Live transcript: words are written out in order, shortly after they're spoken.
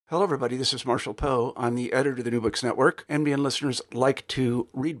Hello, everybody. This is Marshall Poe. I'm the editor of the New Books Network. NBN listeners like to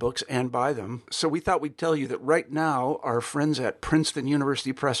read books and buy them. So we thought we'd tell you that right now, our friends at Princeton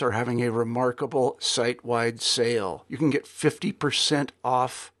University Press are having a remarkable site-wide sale. You can get 50%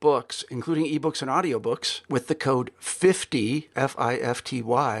 off books, including ebooks and audiobooks, with the code 50,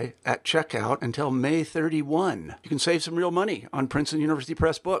 F-I-F-T-Y, at checkout until May 31. You can save some real money on Princeton University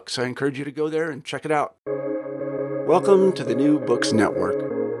Press books. I encourage you to go there and check it out. Welcome to the New Books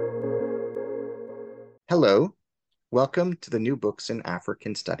Network. Hello, welcome to the New Books in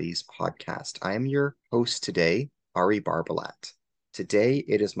African Studies podcast. I am your host today, Ari Barbalat. Today,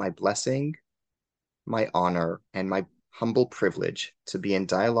 it is my blessing, my honor, and my humble privilege to be in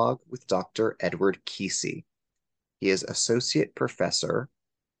dialogue with Dr. Edward Kissi. He is Associate Professor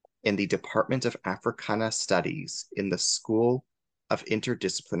in the Department of Africana Studies in the School of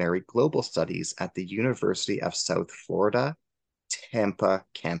Interdisciplinary Global Studies at the University of South Florida, Tampa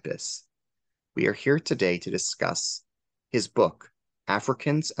campus. We are here today to discuss his book,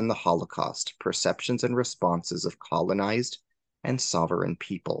 Africans and the Holocaust, Perceptions and Responses of Colonized and Sovereign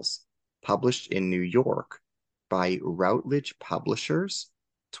Peoples, published in New York by Routledge Publishers,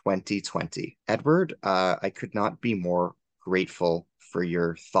 2020. Edward, I could not be more grateful for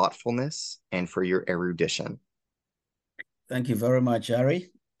your thoughtfulness and for your erudition. Thank you very much,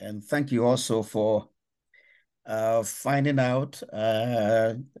 Ari. And thank you also for finding out,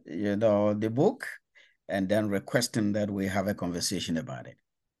 the book and then requesting that we have a conversation about it.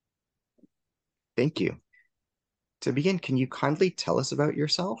 Thank you. To begin, can you kindly tell us about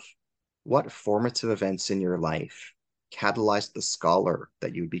yourself? What formative events in your life catalyzed the scholar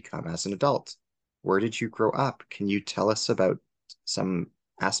that you become as an adult? Where did you grow up? Can you tell us about some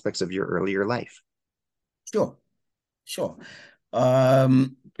aspects of your earlier life? Sure. I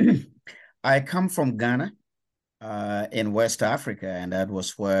come from Ghana, in West Africa, and that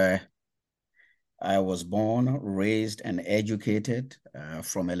was where I was born, raised, and educated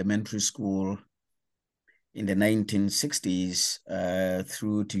from elementary school in the 1960s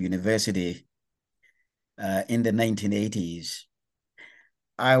through to university in the 1980s.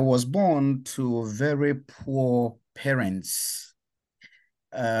 I was born to very poor parents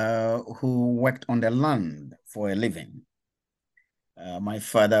who worked on the land for a living. My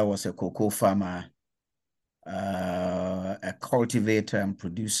father was a cocoa farmer, a cultivator and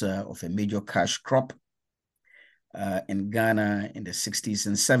producer of a major cash crop in Ghana in the 60s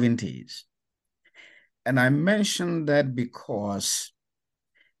and 70s. And I mention that because,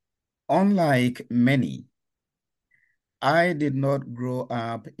 unlike many, I did not grow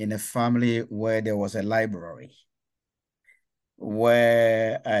up in a family where there was a library,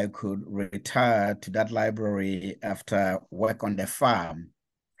 where I could retire to that library after work on the farm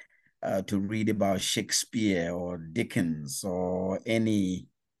to read about Shakespeare or Dickens or any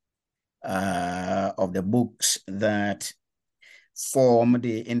of the books that form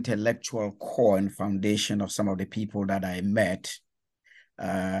the intellectual core and foundation of some of the people that I met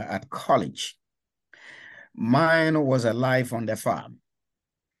at college. Mine was a life on the farm.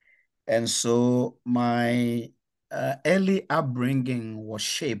 And so my early upbringing was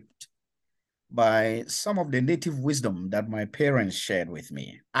shaped by some of the native wisdom that my parents shared with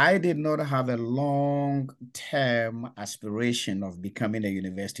me. I did not have a long-term aspiration of becoming a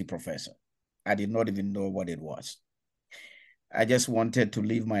university professor. I did not even know what it was. I just wanted to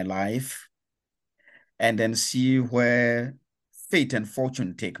live my life and then see where fate and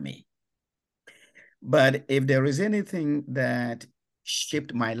fortune take me. But if there is anything that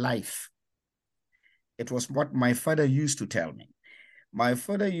shaped my life, it was what my father used to tell me. My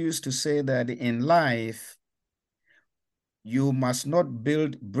father used to say that in life, you must not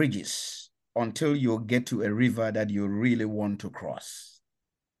build bridges until you get to a river that you really want to cross.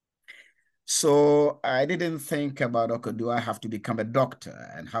 So I didn't think about, okay, do I have to become a doctor?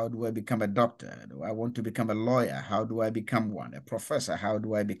 And how do I become a doctor? Do I want to become a lawyer? How do I become one? A professor? How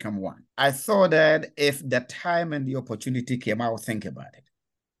do I become one? I thought that if the time and the opportunity came, I would think about it.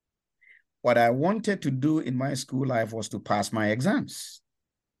 What I wanted to do in my school life was to pass my exams,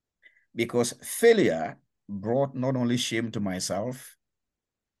 because failure brought not only shame to myself,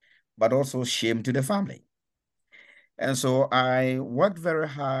 but also shame to the family. And so I worked very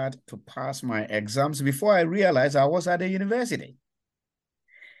hard to pass my exams before I realized I was at the university.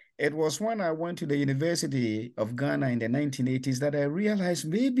 It was when I went to the University of Ghana in the 1980s that I realized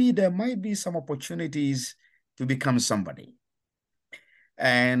maybe there might be some opportunities to become somebody.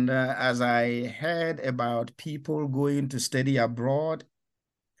 And as I heard about people going to study abroad,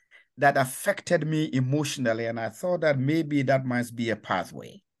 that affected me emotionally, and I thought that maybe that must be a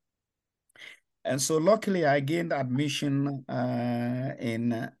pathway. And so luckily I gained admission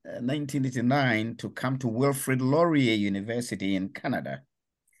in 1989 to come to Wilfrid Laurier University in Canada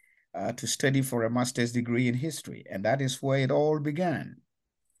to study for a master's degree in history. And that is where it all began.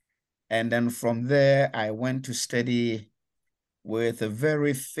 And then from there, I went to study with a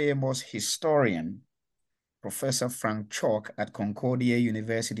very famous historian, Professor Frank Chalk at Concordia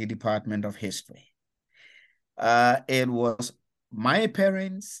University Department of History. It was my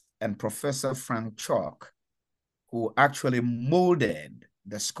parents and Professor Frank Chalk who actually molded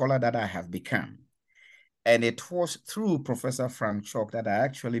the scholar that I have become. And it was through Professor Frank Chalk that I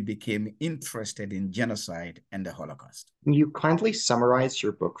actually became interested in genocide and the Holocaust. Can you kindly summarize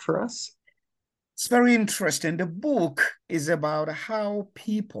your book for us? It's very interesting. The book is about how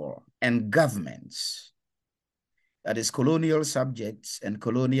people and governments, that is colonial subjects and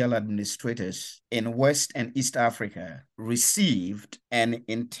colonial administrators in West and East Africa, received and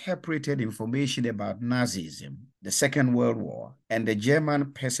interpreted information about Nazism, the Second World War, and the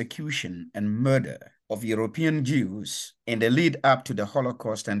German persecution and murder of European Jews in the lead up to the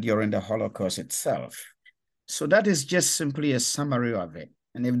Holocaust and during the Holocaust itself. So that is just simply a summary of it.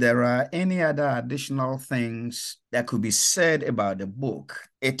 And if there are any other additional things that could be said about the book,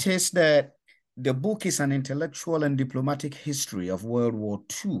 it is that the book is an intellectual and diplomatic history of World War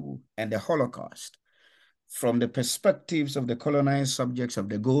II and the Holocaust from the perspectives of the colonized subjects of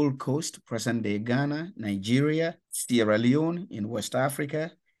the Gold Coast, present-day Ghana, Nigeria, Sierra Leone in West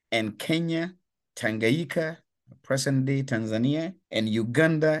Africa, and Kenya, Tanganyika, present-day Tanzania, and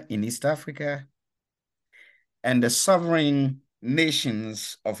Uganda in East Africa, and the sovereign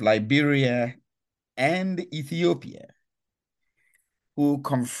nations of Liberia and Ethiopia, who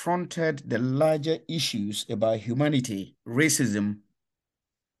confronted the larger issues about humanity, racism,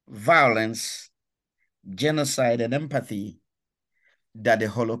 violence, genocide, and empathy that the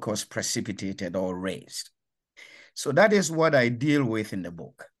Holocaust precipitated or raised. So that is what I deal with in the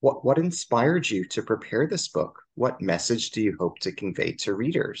book. What inspired you to prepare this book? What message do you hope to convey to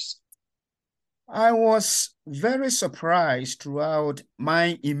readers? I was very surprised throughout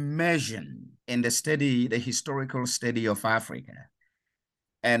my immersion in the historical study of Africa,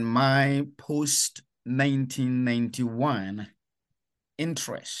 and my post-1991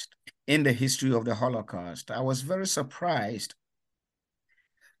 interest in the history of the Holocaust. I was very surprised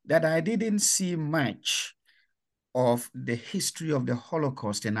that I didn't see much of the history of the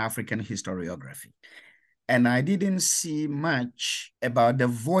Holocaust in African historiography. And I didn't see much about the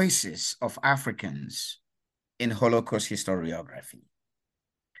voices of Africans in Holocaust historiography.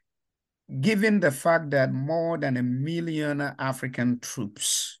 Given the fact that more than 1 million African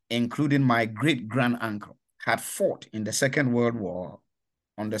troops, including my great-granduncle, had fought in the Second World War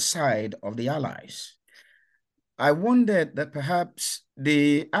on the side of the Allies, I wondered that perhaps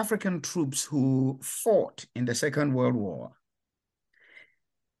the African troops who fought in the Second World War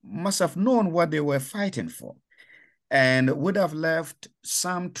must have known what they were fighting for and would have left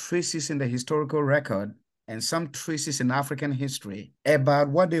some traces in the historical record and some traces in African history about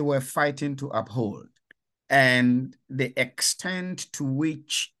what they were fighting to uphold and the extent to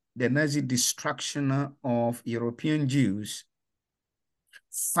which the Nazi destruction of European Jews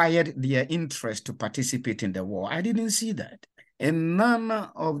fired their interest to participate in the war. I didn't see that. In none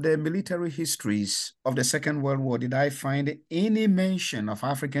of the military histories of the Second World War did I find any mention of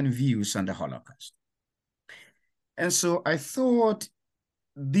African views on the Holocaust. And so I thought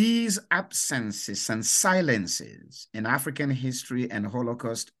these absences and silences in African history and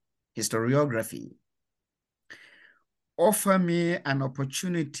Holocaust historiography offer me an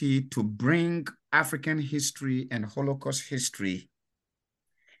opportunity to bring African history and Holocaust history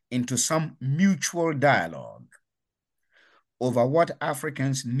into some mutual dialogue over what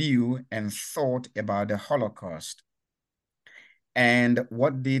Africans knew and thought about the Holocaust and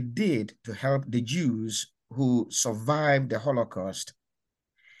what they did to help the Jews who survived the Holocaust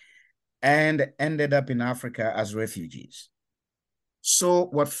and ended up in Africa as refugees. So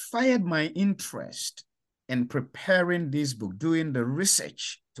what fired my interest in preparing this book, doing the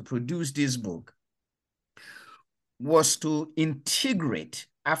research to produce this book, was to integrate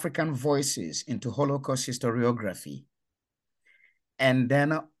African voices into Holocaust historiography and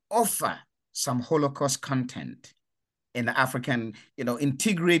then offer some Holocaust content in African,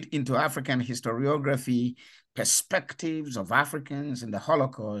 integrate into African historiography perspectives of Africans in the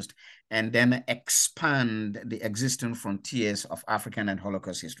Holocaust, and then expand the existing frontiers of African and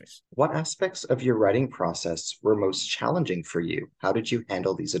Holocaust histories. What aspects of your writing process were most challenging for you? How did you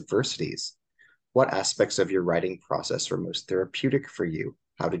handle these adversities? What aspects of your writing process were most therapeutic for you?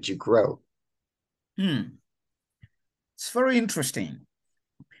 How did you grow? It's very interesting.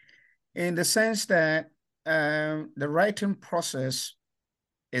 in the sense that the writing process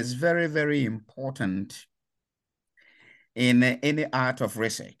is very, very important in any art of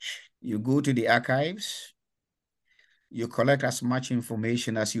research. You go to the archives, you collect as much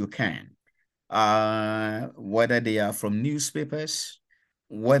information as you can, whether they are from newspapers,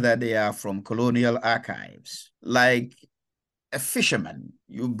 whether they are from colonial archives. Like a fisherman,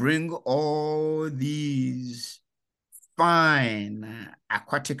 you bring all these fine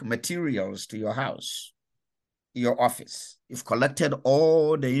aquatic materials to your house, your office. You've collected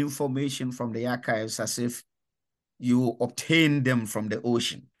all the information from the archives as if you obtained them from the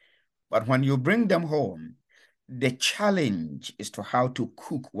ocean. But when you bring them home, the challenge is to how to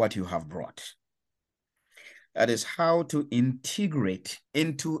cook what you have brought. That is how to integrate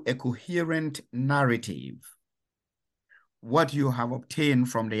into a coherent narrative what you have obtained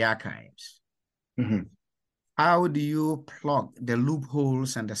from the archives. Mm-hmm. How do you plug the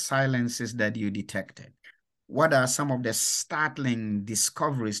loopholes and the silences that you detected? What are some of the startling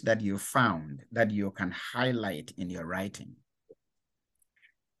discoveries that you found that you can highlight in your writing?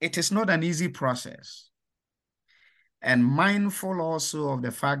 It is not an easy process. And mindful also of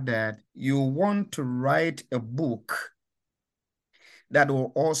the fact that you want to write a book that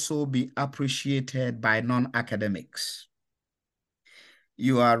will also be appreciated by non-academics.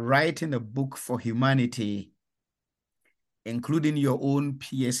 You are writing a book for humanity, including your own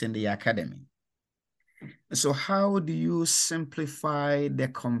peers in the academy. So how do you simplify the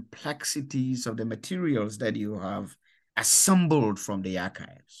complexities of the materials that you have assembled from the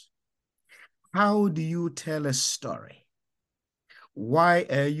archives? How do you tell a story? Why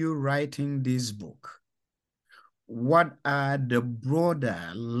are you writing this book? What are the broader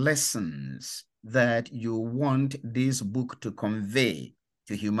lessons that you want this book to convey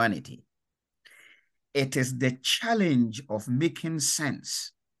to humanity? It is the challenge of making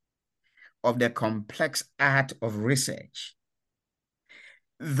sense of the complex art of research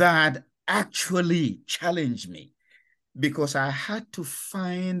that actually challenged me, because I had to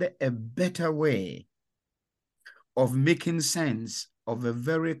find a better way of making sense of a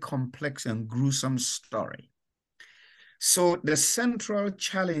very complex and gruesome story. So the central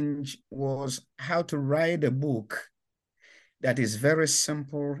challenge was how to write a book that is very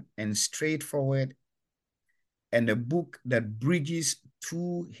simple and straightforward, and a book that bridges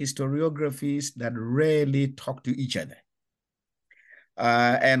two historiographies that rarely talk to each other.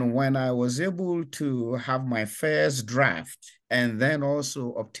 And when I was able to have my first draft and then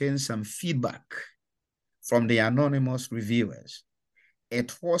also obtain some feedback from the anonymous reviewers,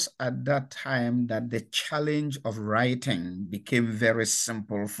 it was at that time that the challenge of writing became very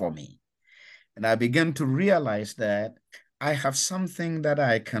simple for me. And I began to realize that I have something that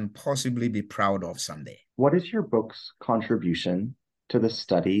I can possibly be proud of someday. What is your book's contribution to the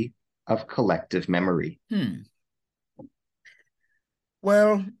study of collective memory?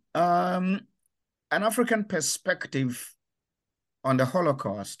 Well, an African perspective on the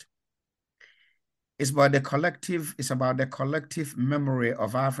Holocaust is about the collective memory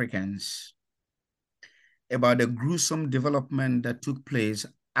of Africans, about the gruesome development that took place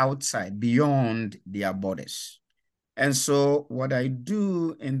outside, beyond their borders. And so what I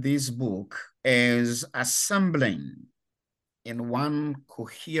do in this book is assembling in one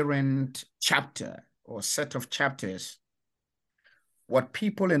coherent chapter or set of chapters what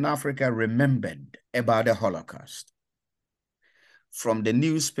people in Africa remembered about the Holocaust, from the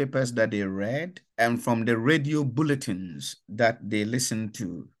newspapers that they read and from the radio bulletins that they listened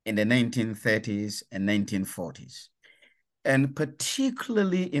to in the 1930s and 1940s. And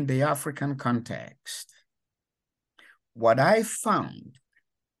particularly in the African context, what I found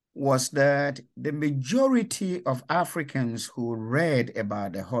was that the majority of Africans who read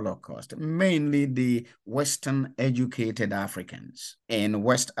about the Holocaust, mainly the Western educated Africans in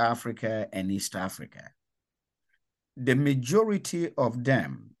West Africa and East Africa, the majority of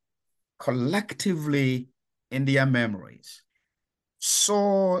them collectively in their memories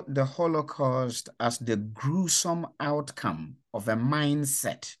saw the Holocaust as the gruesome outcome of a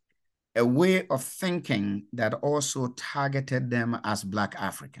mindset, a way of thinking that also targeted them as Black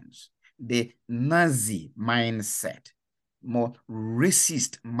Africans. The Nazi mindset, more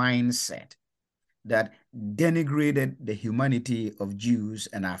racist mindset that denigrated the humanity of Jews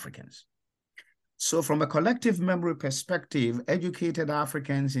and Africans. So from a collective memory perspective, educated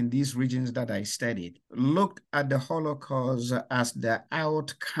Africans in these regions that I studied looked at the Holocaust as the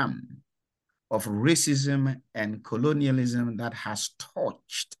outcome of racism and colonialism that has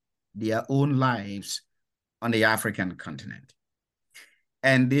touched their own lives on the African continent.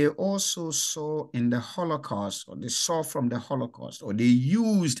 And they also saw in the Holocaust, or they saw from the Holocaust, or they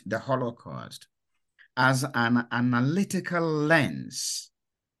used the Holocaust as an analytical lens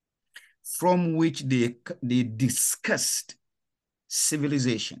from which they discussed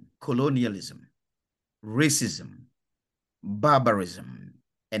civilization, colonialism, racism, barbarism,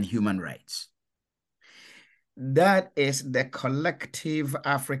 and human rights. That is the collective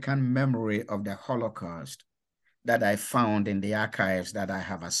African memory of the Holocaust that I found in the archives that I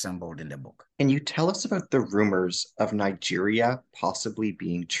have assembled in the book. Can you tell us about the rumors of Nigeria possibly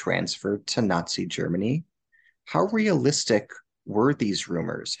being transferred to Nazi Germany? How realistic were these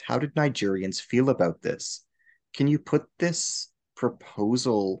rumors? How did Nigerians feel about this? Can you put this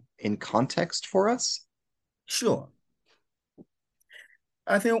proposal in context for us? Sure.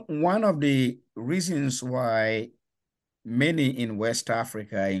 I think one of the reasons why many in West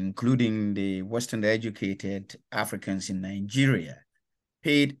Africa, including the Western educated Africans in Nigeria,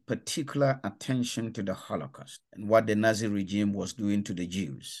 paid particular attention to the Holocaust and what the Nazi regime was doing to the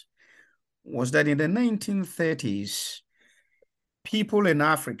Jews was that in the 1930s, people in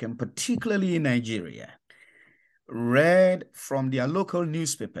Africa, and particularly in Nigeria, read from their local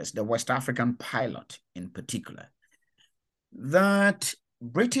newspapers, the West African Pilot in particular, that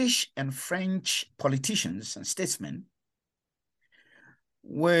British and French politicians and statesmen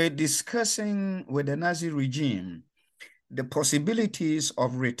were discussing with the Nazi regime the possibilities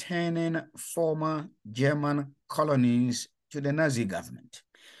of returning former German colonies to the Nazi government.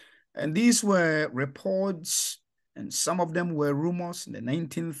 And these were reports, and some of them were rumors in the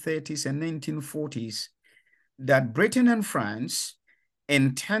 1930s and 1940s, that Britain and France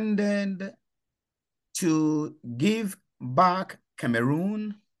intended to give back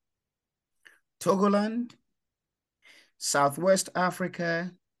Cameroon, Togoland, Southwest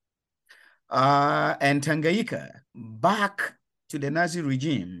Africa, and Tanganyika back to the Nazi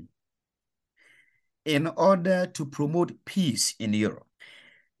regime in order to promote peace in Europe.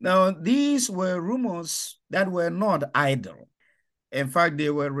 Now, these were rumors that were not idle. In fact, they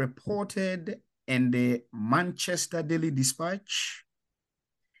were reported in the Manchester Daily Dispatch.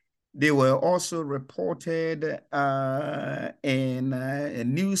 They were also reported in a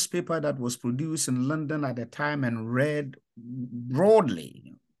newspaper that was produced in London at the time and read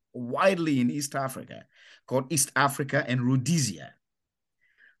broadly, widely in East Africa, called East Africa and Rhodesia.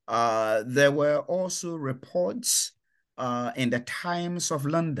 There were also reports in the Times of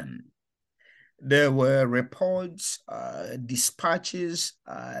London. There were reports, dispatches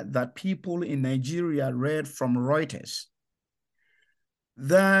that people in Nigeria read from Reuters,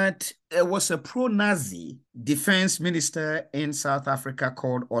 that there was a pro-Nazi defense minister in South Africa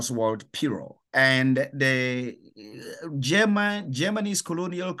called Oswald Pirow. And the Germany's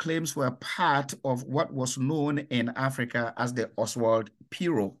colonial claims were part of what was known in Africa as the Oswald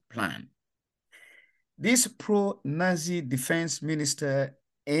Pirow Plan. This pro-Nazi defense minister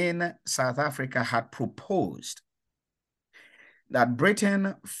in South Africa had proposed that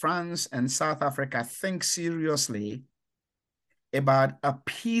Britain, France, and South Africa think seriously about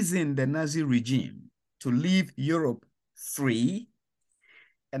appeasing the Nazi regime to leave Europe free,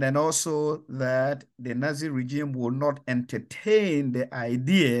 and then also that the Nazi regime will not entertain the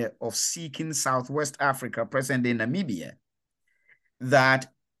idea of seeking Southwest Africa, present-day Namibia,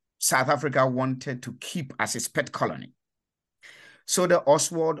 that South Africa wanted to keep as its pet colony. So the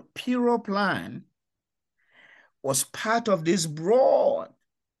Oswald Pirow Plan was part of this broad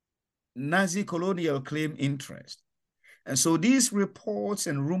Nazi colonial claim interest. And so these reports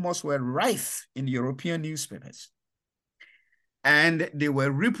and rumors were rife in European newspapers. And they were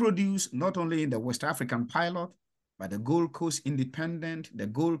reproduced not only in the West African Pilot, but the Gold Coast Independent, the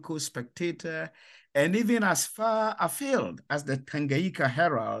Gold Coast Spectator, and even as far afield as the Tanganyika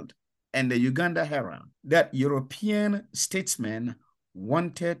Herald and the Uganda Herald, that European statesmen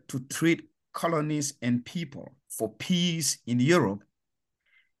wanted to trade colonies and people for peace in Europe,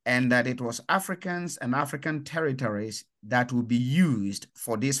 and that it was Africans and African territories that would be used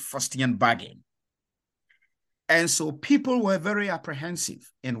for this Faustian bargain. And so people were very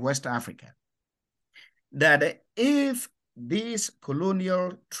apprehensive in West Africa that if these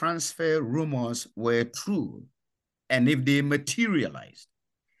colonial transfer rumors were true, and if they materialized,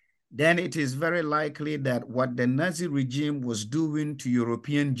 then it is very likely that what the Nazi regime was doing to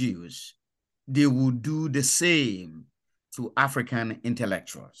European Jews, they would do the same to African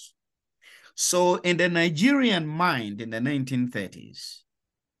intellectuals. So in the Nigerian mind in the 1930s,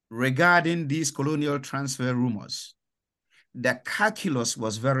 regarding these colonial transfer rumors, the calculus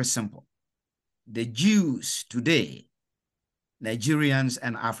was very simple. The Jews today Nigerians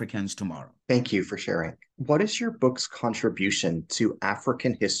and Africans tomorrow. Thank you for sharing. What is your book's contribution to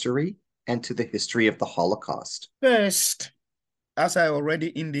African history and to the history of the Holocaust? First, as I already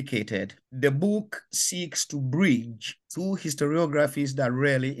indicated, the book seeks to bridge two historiographies that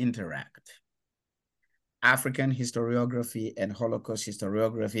rarely interact: African historiography and Holocaust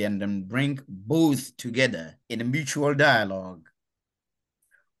historiography, and then bring both together in a mutual dialogue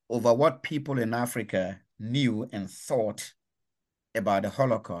over what people in Africa knew and thought about the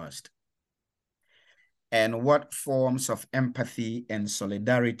Holocaust, and what forms of empathy and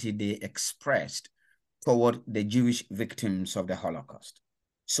solidarity they expressed toward the Jewish victims of the Holocaust.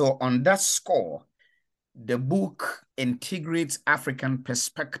 So on that score, the book integrates African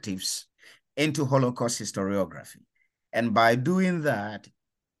perspectives into Holocaust historiography. And by doing that,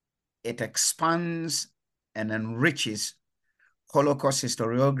 it expands and enriches Holocaust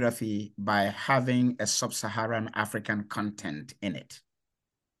historiography by having a sub-Saharan African content in it.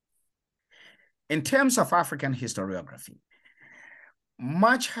 In terms of African historiography,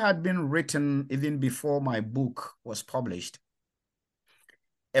 much had been written even before my book was published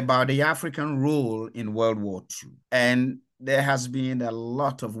about the African role in World War II. And there has been a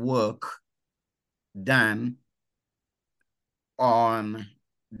lot of work done on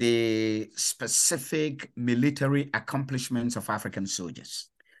the specific military accomplishments of African soldiers.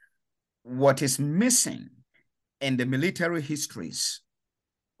 What is missing in the military histories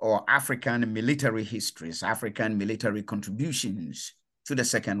or African military histories, African military contributions to the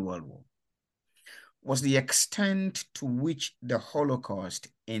Second World War, was the extent to which the Holocaust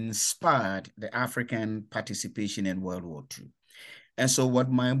inspired the African participation in World War II. And so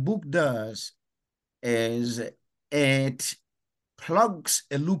what my book does is it plugs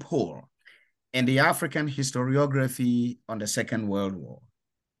a loophole in the African historiography on the Second World War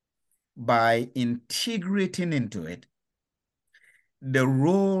by integrating into it the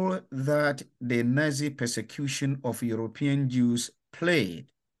role that the Nazi persecution of European Jews played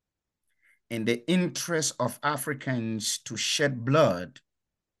in the interest of Africans to shed blood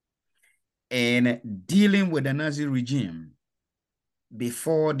in dealing with the Nazi regime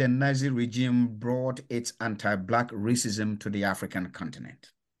before the Nazi regime brought its anti-Black racism to the African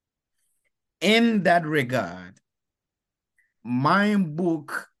continent. In that regard, my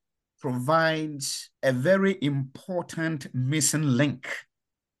book provides a very important missing link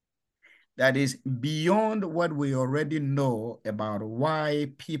that is beyond what we already know about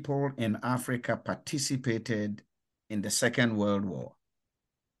why people in Africa participated in the Second World War.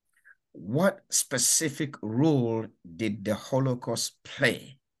 What specific role did the Holocaust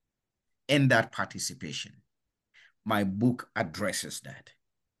play in that participation? My book addresses that.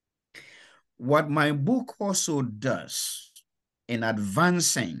 What my book also does in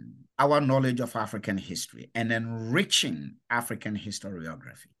advancing our knowledge of African history and enriching African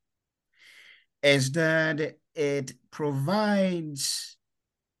historiography is that it provides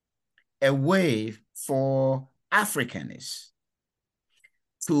a way for Africanists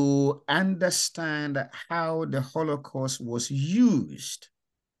to understand how the Holocaust was used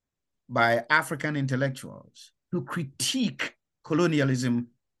by African intellectuals to critique colonialism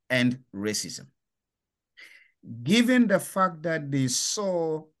and racism. Given the fact that they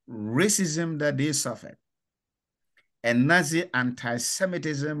saw racism that they suffered and Nazi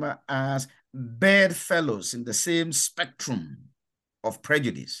anti-Semitism as bedfellows in the same spectrum of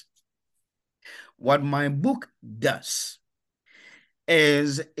prejudice, what my book does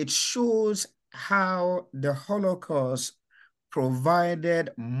is it shows how the Holocaust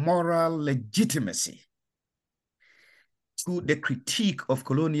provided moral legitimacy to the critique of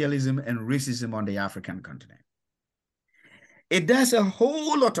colonialism and racism on the African continent. It does a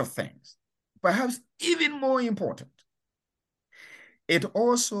whole lot of things, perhaps even more important. It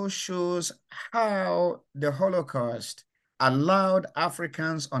also shows how the Holocaust allowed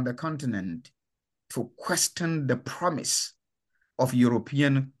Africans on the continent to question the promise of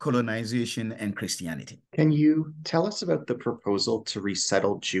European colonization and Christianity. Can you tell us about the proposal to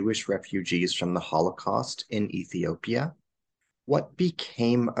resettle Jewish refugees from the Holocaust in Ethiopia? What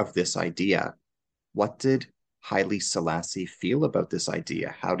became of this idea? What did Haile Selassie feel about this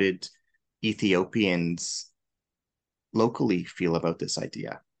idea? How did Ethiopians locally feel about this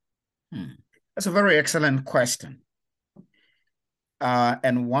idea? That's a very excellent question.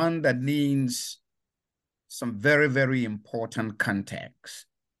 And one that needs some very, very important context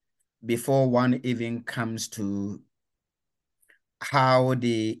before one even comes to how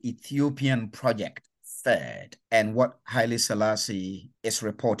the Ethiopian project fared and what Haile Selassie is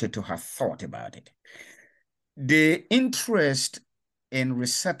reported to have thought about it. The interest in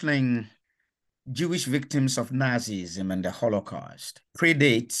resettling Jewish victims of Nazism and the Holocaust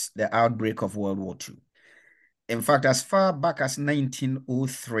predates the outbreak of World War II. In fact, as far back as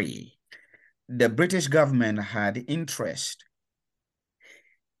 1903, the British government had interest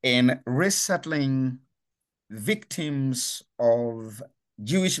in resettling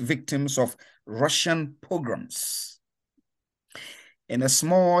Jewish victims of Russian pogroms in a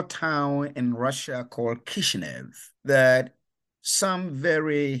small town in Russia called Kishinev, that some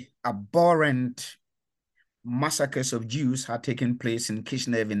very abhorrent massacres of Jews had taken place in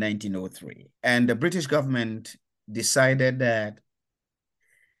Kishinev in 1903. And the British government decided that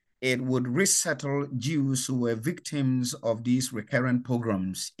it would resettle Jews who were victims of these recurrent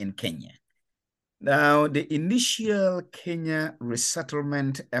pogroms in Kenya. Now, the initial Kenya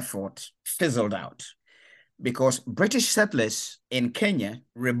resettlement effort fizzled out because British settlers in Kenya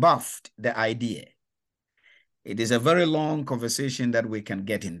rebuffed the idea. It is a very long conversation that we can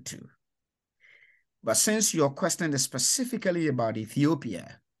get into. But since your question is specifically about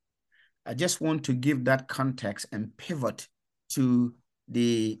Ethiopia, I just want to give that context and pivot to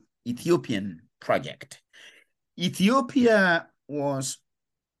the Ethiopian project. Ethiopia was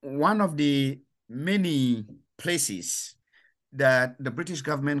one of the many places that the British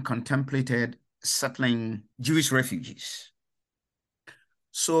government contemplated settling Jewish refugees.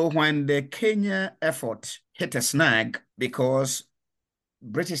 So when the Kenya effort hit a snag because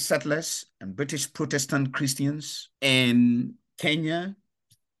British settlers and British Protestant Christians in Kenya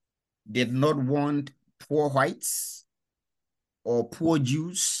did not want poor whites or poor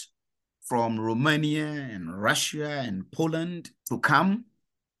Jews from Romania and Russia and Poland to come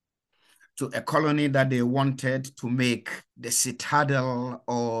to a colony that they wanted to make the citadel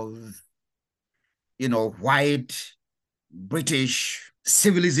of, white British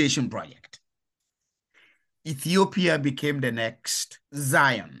civilization project. Ethiopia became the next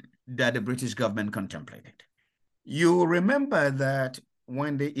Zion that the British government contemplated. You remember that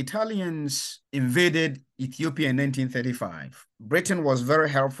when the Italians invaded Ethiopia in 1935, Britain was very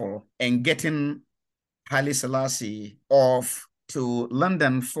helpful in getting Haile Selassie off to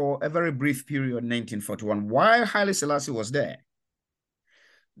London for a very brief period in 1941. While Haile Selassie was there,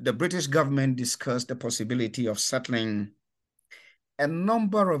 the British government discussed the possibility of settling a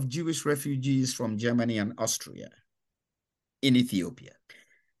number of Jewish refugees from Germany and Austria in Ethiopia.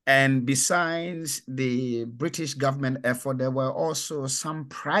 And besides the British government effort, there were also some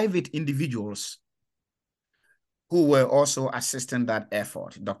private individuals who were also assisting that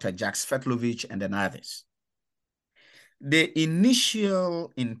effort, Dr. Jack Svetlovich and then others. The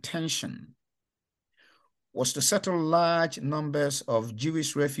initial intention was to settle large numbers of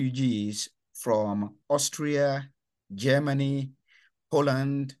Jewish refugees from Austria, Germany,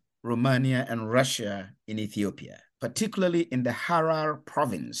 Poland, Romania, and Russia in Ethiopia, particularly in the Harar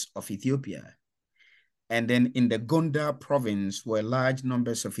province of Ethiopia, and then in the Gondar province where large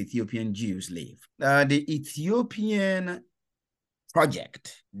numbers of Ethiopian Jews live. The Ethiopian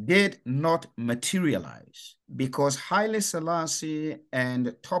project did not materialize because Haile Selassie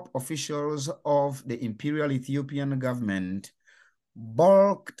and top officials of the Imperial Ethiopian government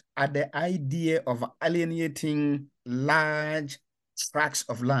balked at the idea of alienating large tracts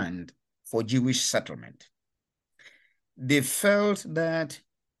of land for Jewish settlement. They felt that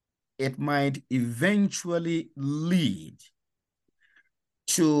it might eventually lead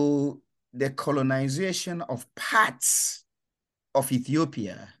to the colonization of parts of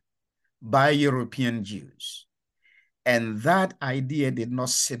Ethiopia by European Jews. And that idea did not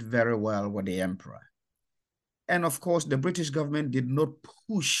sit very well with the emperor. And of course, the British government did not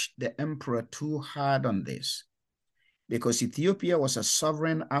push the emperor too hard on this because Ethiopia was a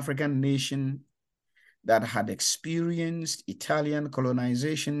sovereign African nation that had experienced Italian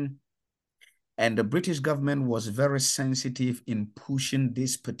colonization, and the British government was very sensitive in pushing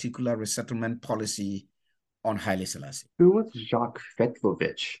this particular resettlement policy on Haile Selassie. Who was Jacques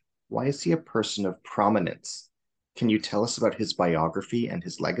Svetlovich? Why is he a person of prominence? Can you tell us about his biography and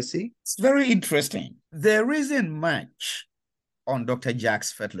his legacy? It's very interesting. There isn't much on Dr. Jacques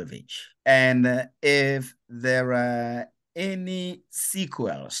Svetlovich. And if there are any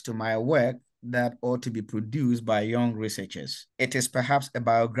sequels to my work that ought to be produced by young researchers, it is perhaps a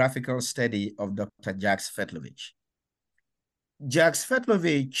biographical study of Dr. Jacques Svetlovich. Jacques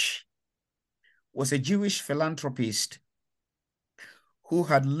Svetlovich was a Jewish philanthropist who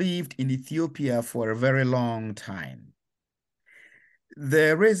had lived in Ethiopia for a very long time.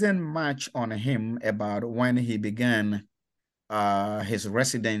 There isn't much on him about when he began his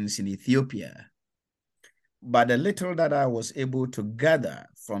residence in Ethiopia, but the little that I was able to gather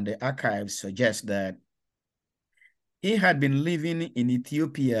from the archives suggests that he had been living in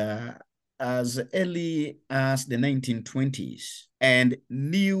Ethiopia as early as the 1920s and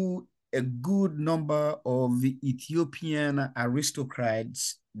knew a good number of Ethiopian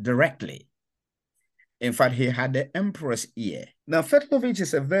aristocrats directly. In fact, he had the emperor's ear. Now, Fetlovich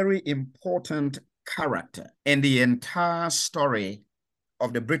is a very important character in the entire story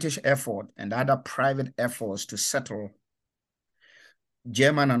of the British effort and other private efforts to settle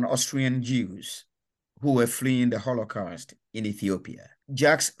German and Austrian Jews who were fleeing the Holocaust in Ethiopia.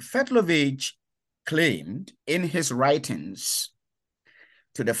 Jacques Fetlovich claimed in his writings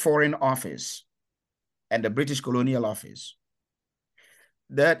to the Foreign Office and the British Colonial Office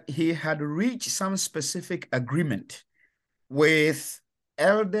that he had reached some specific agreement with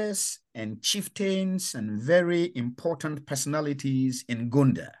elders and chieftains and very important personalities in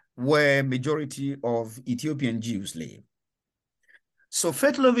Gondar, where majority of Ethiopian Jews live. So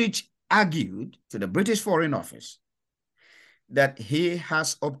Fetlovich argued to the British Foreign Office that he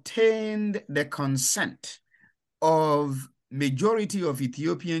has obtained the consent of majority of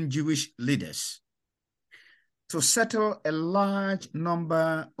Ethiopian Jewish leaders to settle a large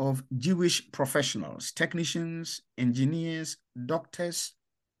number of Jewish professionals, technicians, engineers, doctors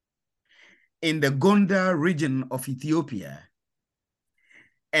in the Gondar region of Ethiopia,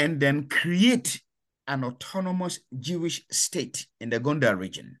 and then create an autonomous Jewish state in the Gondar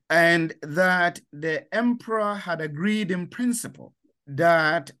region. And that the emperor had agreed in principle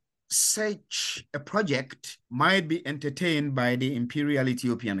that such a project might be entertained by the imperial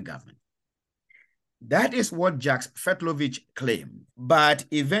Ethiopian government. That is what Jacques Fetlovich claimed. But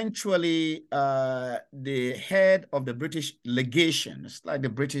eventually, the head of the British legations, like the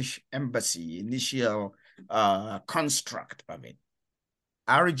British embassy, initial construct of it,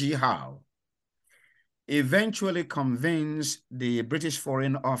 R.G. Howe, eventually convinced the British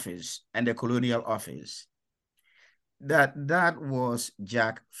Foreign Office and the Colonial Office that that was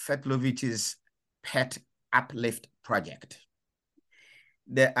Jacques Fetlovich's pet uplift project.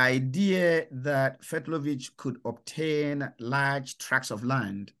 The idea that Fetlovich could obtain large tracts of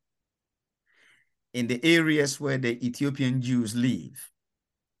land in the areas where the Ethiopian Jews live,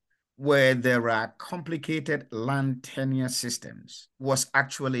 where there are complicated land tenure systems, was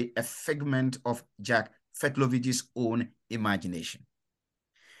actually a figment of Jacques Fetlovich's own imagination.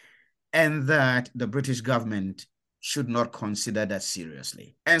 And that the British government should not consider that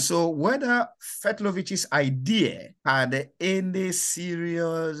seriously. And so whether Fetlovich's idea had any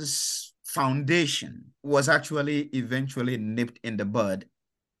serious foundation was actually eventually nipped in the bud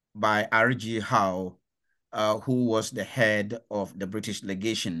by R.G. Howe, who was the head of the British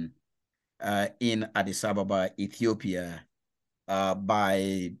legation in Addis Ababa, Ethiopia,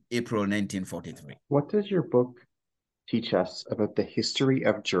 by April 1943. What does your book teach us about the history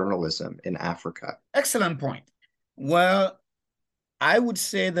of journalism in Africa? Excellent point. Well, I would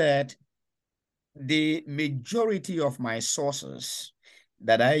say that the majority of my sources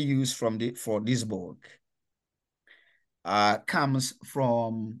that I use for this book comes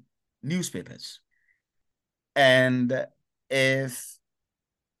from newspapers. And if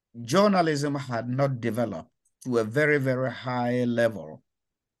journalism had not developed to a very, very high level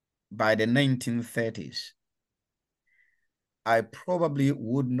by the 1930s, I probably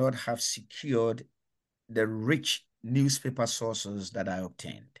would not have secured the rich newspaper sources that I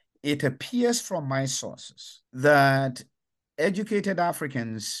obtained. It appears from my sources that educated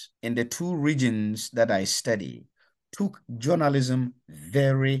Africans in the two regions that I study took journalism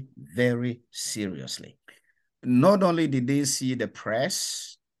very, very seriously. Not only did they see the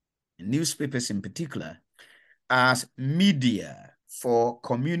press, newspapers in particular, as media for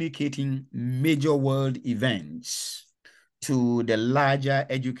communicating major world events to the larger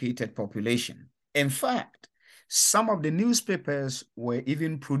educated population. In fact, some of the newspapers were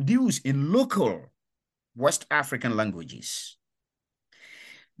even produced in local West African languages.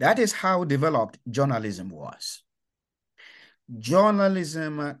 That is how developed journalism was.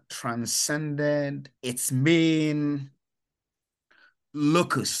 Journalism transcended its main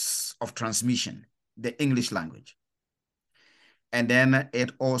locus of transmission, the English language. And then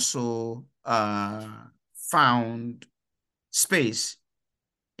it also found space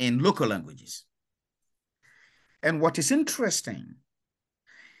in local languages. And what is interesting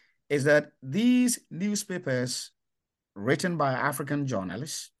is that these newspapers written by African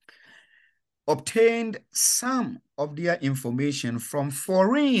journalists obtained some of their information from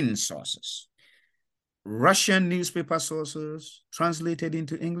foreign sources. Russian newspaper sources translated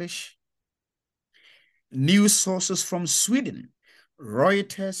into English, news sources from Sweden,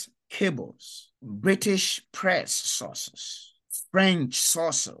 Reuters cables, British press sources, French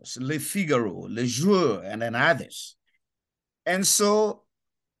sources, Le Figaro, Le Jour, and then others. And so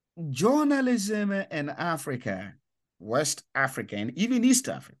journalism in Africa, West Africa, and even East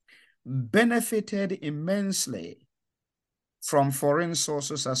Africa benefited immensely from foreign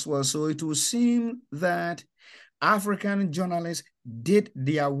sources as well. So it would seem that African journalists did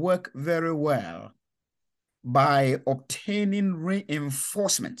their work very well by obtaining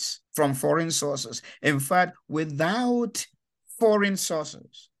reinforcements from foreign sources. In fact, without foreign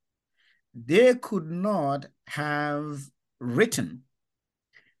sources, they could not have written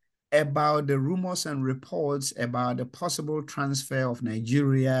about the rumors and reports about the possible transfer of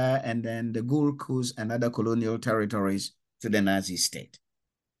Nigeria and then the Gold Coast and other colonial territories to the Nazi state.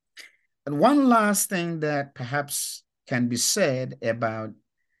 And one last thing that perhaps can be said about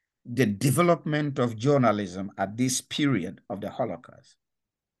the development of journalism at this period of the Holocaust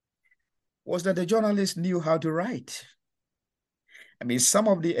was that the journalists knew how to write. I mean, some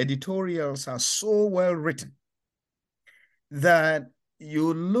of the editorials are so well written that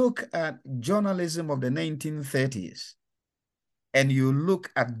you look at journalism of the 1930s and you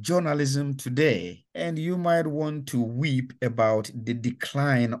look at journalism today, and you might want to weep about the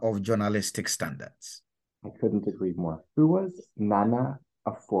decline of journalistic standards. I couldn't agree more. Who was Nana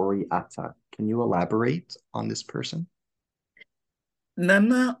Ofori-Atta? Can you elaborate on this person?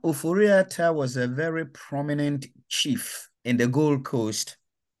 Nana Ofori-Atta was a very prominent chief in the Gold Coast,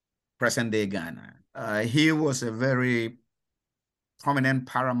 present-day Ghana. He was a very prominent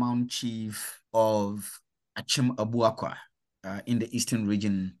paramount chief of Achim Abuakwa in the eastern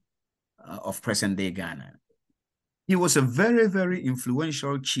region of present-day Ghana. He was a very, very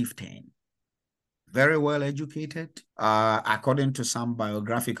influential chieftain, very well educated. According to some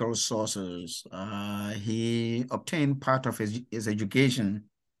biographical sources, he obtained part of his education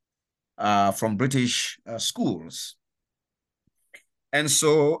from British schools. And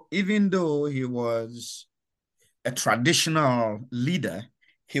so even though he was a traditional leader,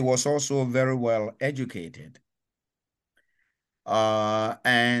 he was also very well educated.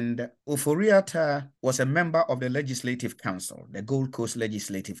 And Ofori-Atta was a member of the Legislative Council, the Gold Coast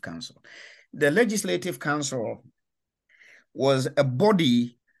Legislative Council. The Legislative Council was a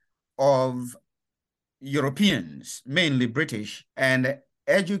body of Europeans, mainly British, and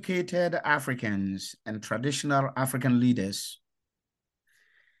educated Africans and traditional African leaders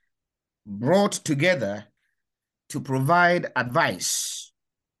brought together to provide advice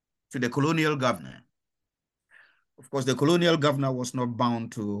to the colonial governor. Of course, the colonial governor was not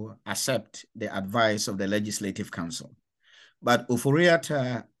bound to accept the advice of the Legislative Council, but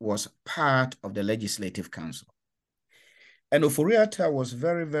Ofori-Atta was part of the Legislative Council. And Ofori-Atta was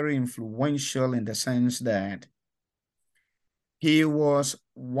very, very influential in the sense that he was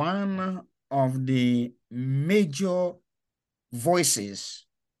one of the major voices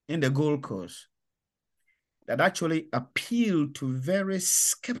in the Gold Coast that actually appealed to very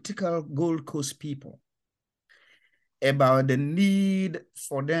skeptical Gold Coast people about the need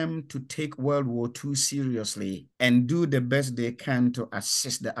for them to take World War II seriously and do the best they can to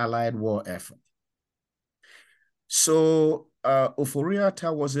assist the Allied war effort. So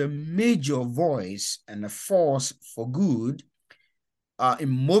Ofori-Atta was a major voice and a force for good in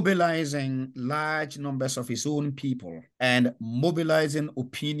mobilizing large numbers of his own people and mobilizing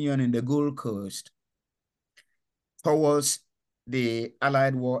opinion in the Gold Coast towards the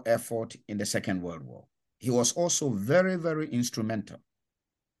Allied war effort in the Second World War. He was also very, very instrumental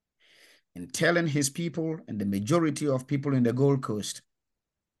in telling his people and the majority of people in the Gold Coast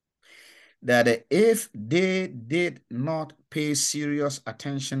that if they did not pay serious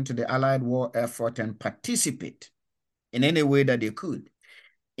attention to the Allied war effort and participate in any way that they could,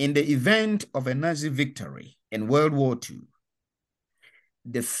 in the event of a Nazi victory in World War II,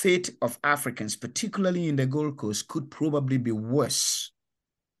 the fate of Africans, particularly in the Gold Coast, could probably be worse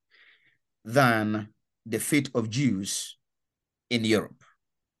than the fate of Jews in Europe.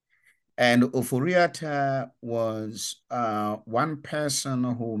 And Ofori-Atta was one person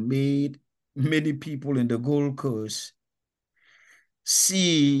who made many people in the Gold Coast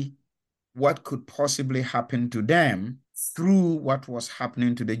see what could possibly happen to them through what was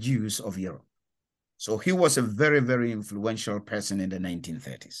happening to the Jews of Europe. So he was a very, very influential person in the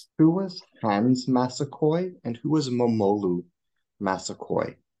 1930s. Who was Hans Massaquoi and who was Momolu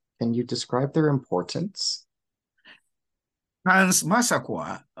Massaquoi? Can you describe their importance? Hans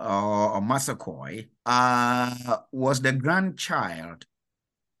Massaquoi, or Massaquoi, was the grandchild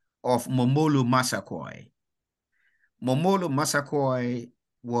of Momolu Massaquoi. Momolu Massaquoi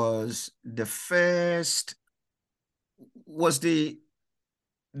was the first, was the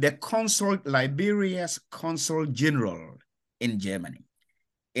consul, Liberia's consul general in Germany.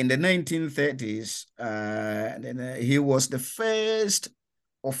 In the 1930s, he was the first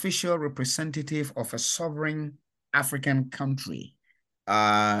official representative of a sovereign African country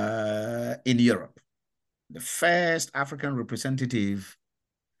in Europe. The first African representative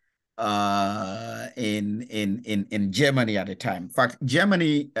in Germany at the time. In fact,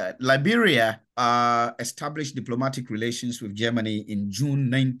 Liberia established diplomatic relations with Germany in June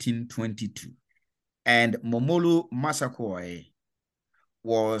 1922. And Momolu Massaquoi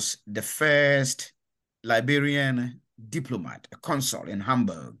was the first Liberian diplomat, a consul in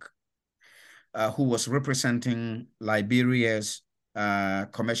Hamburg, who was representing Liberia's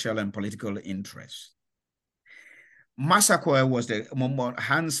commercial and political interests. Hans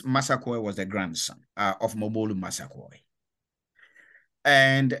Massaquoi was the grandson of Momolu Massaquoi.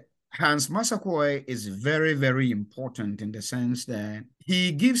 And Hans Massaquoi is very, very important in the sense that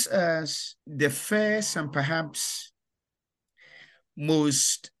he gives us the first and perhaps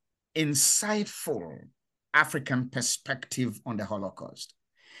most insightful African perspective on the Holocaust.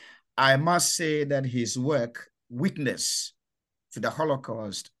 I must say that his work, Witness to the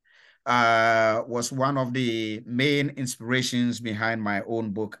Holocaust, was one of the main inspirations behind my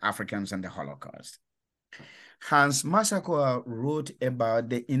own book, Africans and the Holocaust. Hans Massaquoi wrote about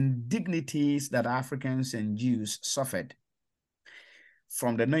the indignities that Africans and Jews suffered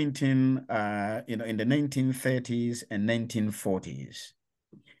from the in the 1930s and 1940s.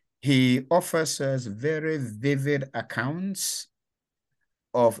 He offers us very vivid accounts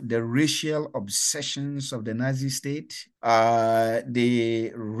of the racial obsessions of the Nazi state,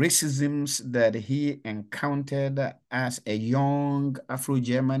 the racisms that he encountered as a young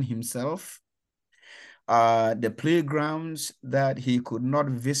Afro-German himself, the playgrounds that he could not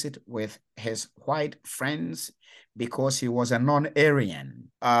visit with his white friends because he was a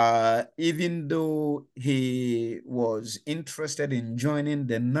non-Aryan. Even though he was interested in joining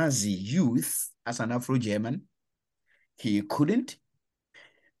the Nazi youth as an Afro-German, he couldn't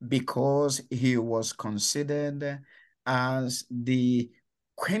because he was considered as the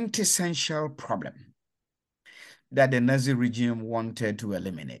quintessential problem that the Nazi regime wanted to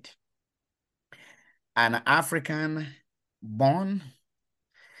eliminate. An African born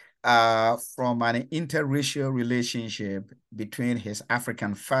from an interracial relationship between his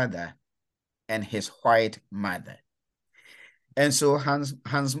African father and his white mother. And so Hans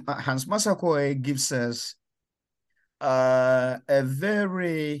Massaquoi gives us a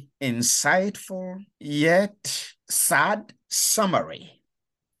very insightful yet sad summary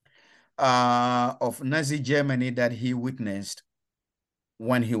of Nazi Germany that he witnessed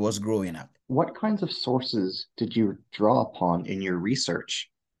when he was growing up. What kinds of sources did you draw upon in your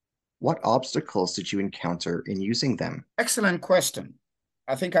research? What obstacles did you encounter in using them? Excellent question.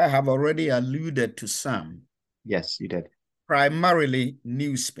 I think I have already alluded to some. Yes, you did. Primarily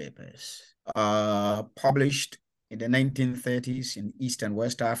newspapers published in the 1930s in East and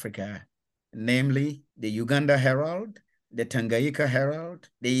West Africa, namely the Uganda Herald, the Tanganyika Herald,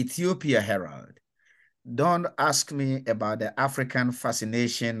 the Ethiopia Herald. Don't ask me about the African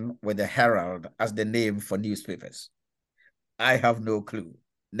fascination with the Herald as the name for newspapers. I have no clue.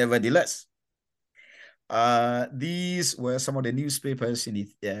 Nevertheless, these were some of the newspapers in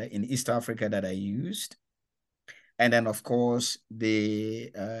East Africa that I used. And then, of course,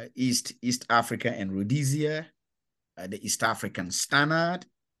 the East Africa and Rhodesia, the East African Standard.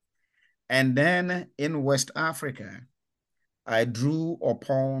 And then in West Africa, I drew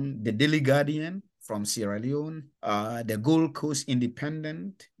upon the Daily Guardian from Sierra Leone, the Gold Coast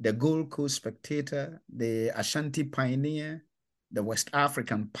Independent, the Gold Coast Spectator, the Ashanti Pioneer, the West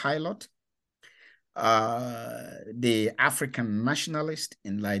African Pilot, the African Nationalist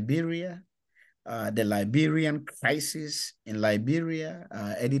in Liberia, the Liberian Crisis in Liberia,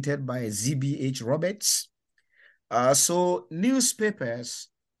 edited by Z.B.H. Roberts. So newspapers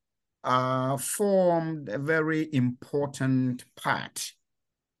formed a very important part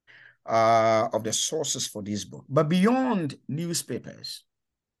of the sources for this book. But beyond newspapers,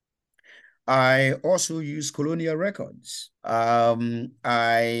 I also use colonial records.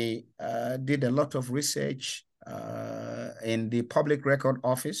 I did a lot of research in the Public Record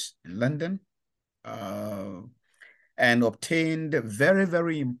Office in London and obtained very,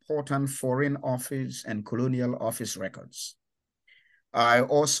 very important Foreign Office and Colonial Office records. I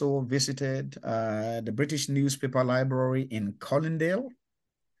also visited the British Newspaper Library in Colindale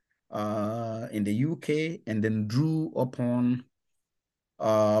in the UK, and then drew upon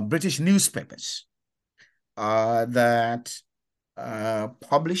British newspapers that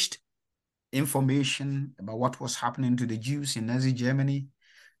published information about what was happening to the Jews in Nazi Germany,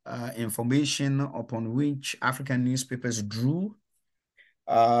 information upon which African newspapers drew.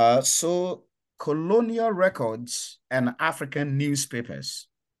 So colonial records and African newspapers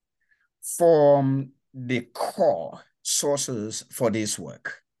form the core sources for this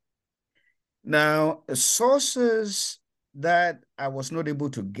work. Now, the sources that I was not able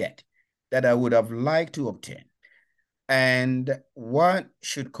to get, that I would have liked to obtain, and what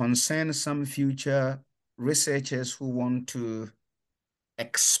should concern some future researchers who want to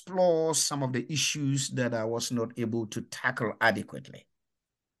explore some of the issues that I was not able to tackle adequately.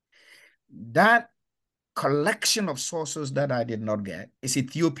 That collection of sources that I did not get is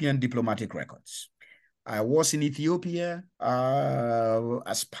Ethiopian diplomatic records. I was in Ethiopia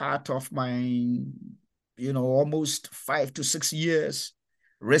as part of my, almost 5 to 6 years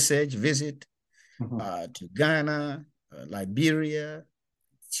research visit to Ghana, Liberia,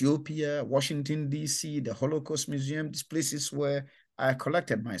 Ethiopia, Washington, D.C., the Holocaust Museum, these places where I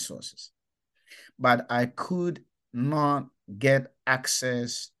collected my sources. But I could not get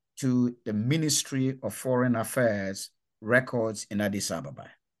access to the Ministry of Foreign Affairs records in Addis Ababa.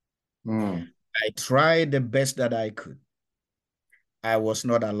 I tried the best that I could. I was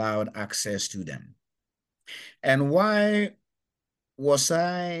not allowed access to them. And why was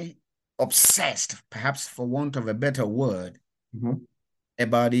I obsessed, perhaps for want of a better word,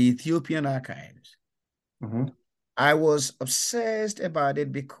 about the Ethiopian archives? I was obsessed about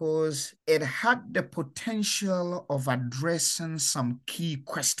it because it had the potential of addressing some key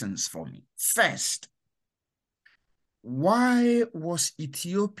questions for me. First, why was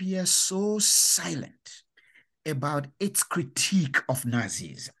Ethiopia so silent about its critique of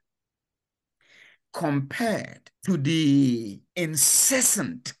Nazism compared to the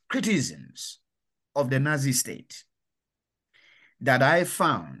incessant criticisms of the Nazi state that I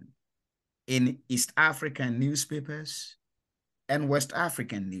found in East African newspapers and West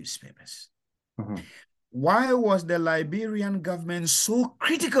African newspapers? Why was the Liberian government so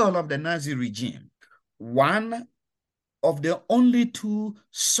critical of the Nazi regime? One of the only 2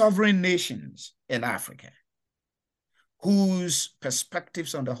 sovereign nations in Africa whose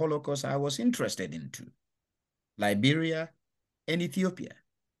perspectives on the Holocaust I was interested into, Liberia and Ethiopia.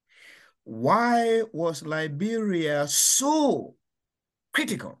 Why was Liberia so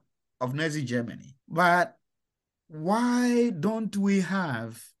critical of Nazi Germany? But why don't we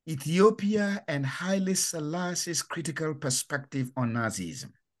have Ethiopia and Haile Selassie's critical perspective on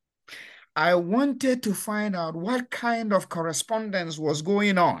Nazism? I wanted to find out what kind of correspondence was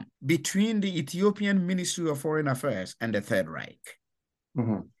going on between the Ethiopian Ministry of Foreign Affairs and the Third Reich.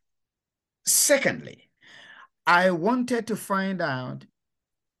 Secondly, I wanted to find out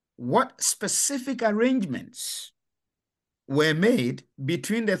what specific arrangements were made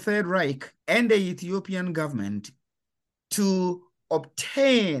between the Third Reich and the Ethiopian government to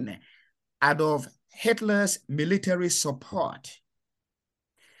obtain Adolf Hitler's military support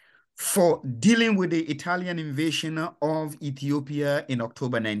for dealing with the Italian invasion of Ethiopia in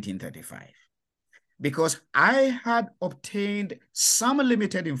October 1935. Because I had obtained some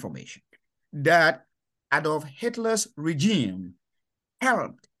limited information that Adolf Hitler's regime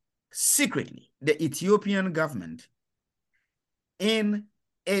helped secretly the Ethiopian government in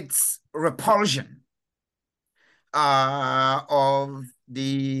its repulsion of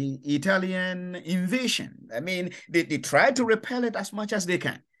the Italian invasion. I mean, they tried to repel it as much as they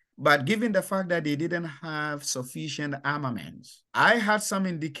can. But given the fact that they didn't have sufficient armaments, I had some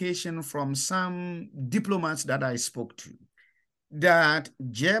indication from some diplomats that I spoke to that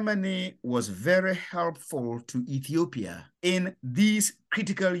Germany was very helpful to Ethiopia in these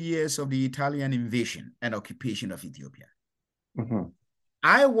critical years of the Italian invasion and occupation of Ethiopia.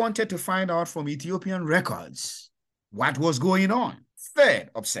 I wanted to find out from Ethiopian records what was going on. Third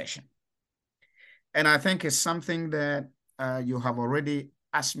obsession. And I think it's something that you have already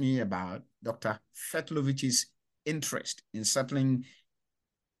asked me about, Dr. Fetlovich's interest in settling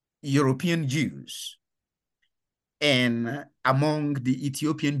European Jews and among the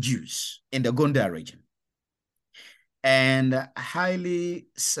Ethiopian Jews in the Gondar region, and Haile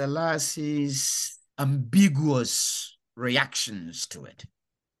Selassie's ambiguous reactions to it.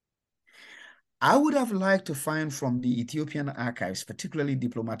 I would have liked to find from the Ethiopian archives, particularly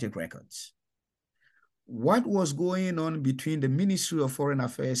diplomatic records, what was going on between the Ministry of Foreign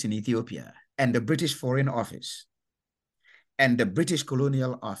Affairs in Ethiopia and the British Foreign Office and the British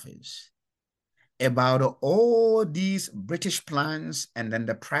Colonial Office about all these British plans and then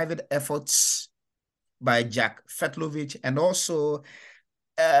the private efforts by Jack Fetlovich and also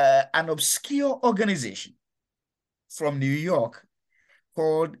an obscure organization from New York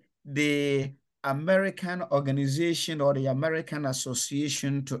called the American Organization or the American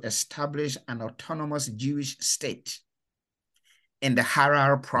Association to Establish an Autonomous Jewish State in the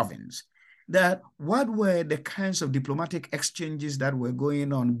Harar province. that what were the kinds of diplomatic exchanges that were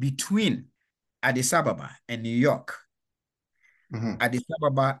going on between Addis Ababa and New York, Addis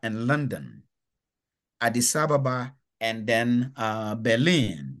Ababa and London, Addis Ababa and then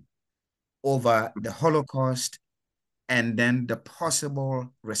Berlin over the Holocaust and then the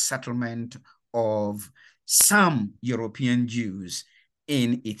possible resettlement of some European Jews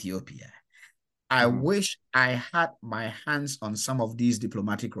in Ethiopia. I wish I had my hands on some of these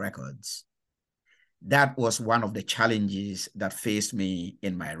diplomatic records. That was one of the challenges that faced me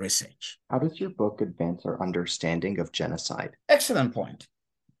in my research. How does your book advance our understanding of genocide? Excellent point.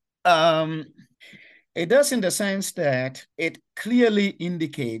 It does in the sense that it clearly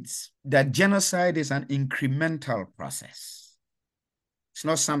indicates that genocide is an incremental process. It's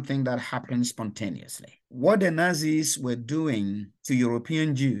not something that happens spontaneously. What the Nazis were doing to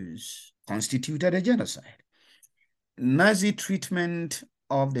European Jews constituted a genocide. Nazi treatment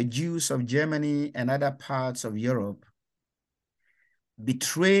of the Jews of Germany and other parts of Europe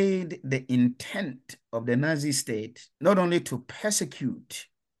betrayed the intent of the Nazi state not only to persecute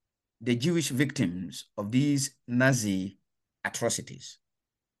the Jewish victims of these Nazi atrocities,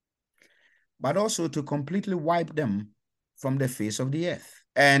 but also to completely wipe them from the face of the earth.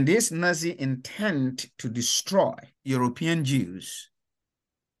 And this Nazi intent to destroy European Jews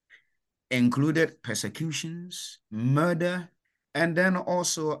included persecutions, murder, and then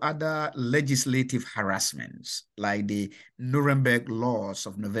also other legislative harassments, like the Nuremberg laws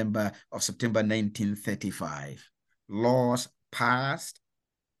of September 1935, laws passed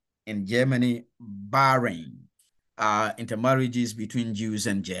in Germany barring intermarriages between Jews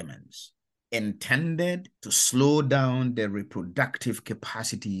and Germans, intended to slow down the reproductive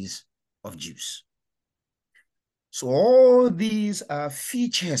capacities of Jews. So all these are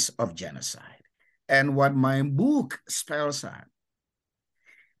features of genocide. And what my book spells out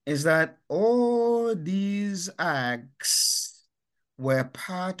is that all these acts were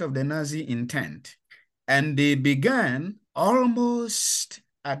part of the Nazi intent, and they began almost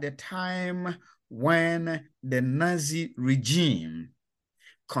at the time when the Nazi regime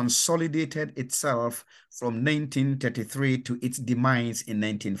consolidated itself from 1933 to its demise in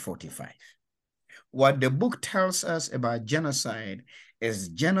 1945. What the book tells us about genocide is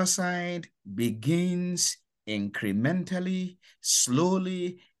genocide begins incrementally,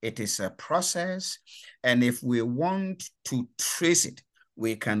 slowly. It is a process. And if we want to trace it,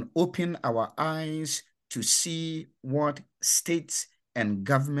 we can open our eyes to see what states and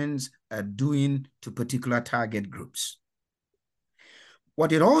governments are doing to particular target groups.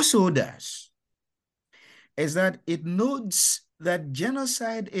 What it also does is that it notes that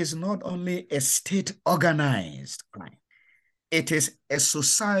genocide is not only a state-organized crime, it is a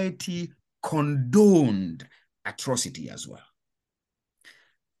society-condoned atrocity as well.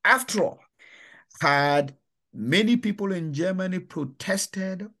 After all, had many people in Germany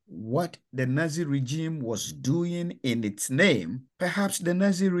protested what the Nazi regime was doing in its name, perhaps the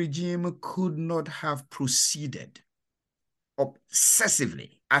Nazi regime could not have proceeded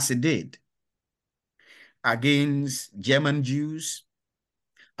obsessively as it did against German Jews,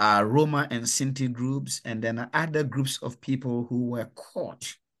 Roma and Sinti groups, and then other groups of people who were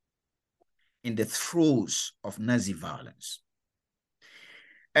caught in the throes of Nazi violence.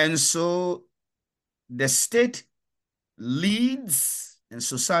 And so the state leads and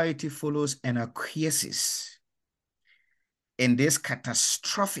society follows and acquiesces in this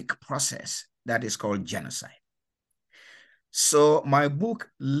catastrophic process that is called genocide. So my book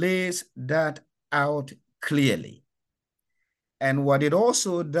lays that out clearly. And what it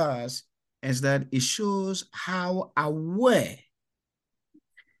also does is that it shows how aware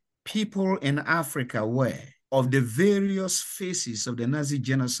people in Africa were of the various phases of the Nazi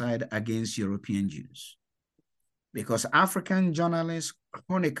genocide against European Jews. Because African journalists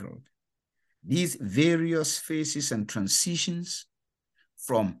chronicled these various phases and transitions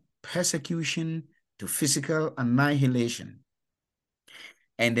from persecution to physical annihilation,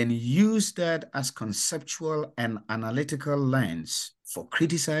 and then use that as conceptual and analytical lens for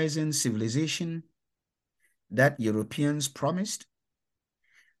criticizing civilization that Europeans promised,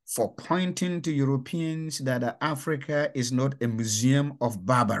 for pointing to Europeans that Africa is not a museum of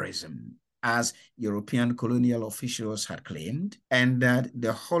barbarism, as European colonial officials had claimed, and that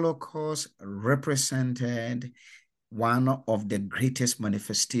the Holocaust represented one of the greatest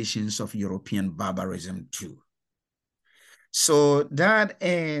manifestations of European barbarism too. So that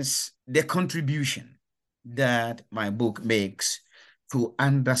is the contribution that my book makes to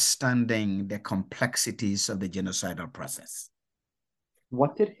understanding the complexities of the genocidal process.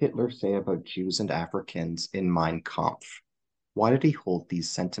 What did Hitler say about Jews and Africans in Mein Kampf? Why did he hold these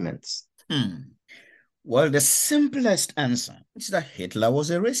sentiments? Well, the simplest answer is that Hitler was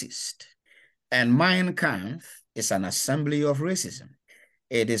a racist, and Mein Kampf is an assembly of racism.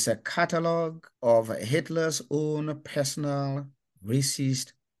 It is a catalog of Hitler's own personal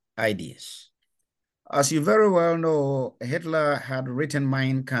racist ideas. As you very well know, Hitler had written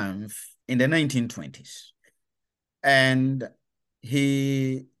Mein Kampf in the 1920s, and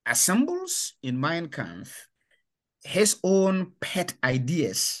he assembles in Mein Kampf his own pet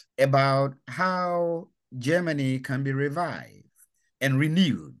ideas about how Germany can be revived and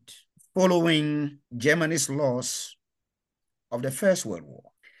renewed following Germany's loss of the First World War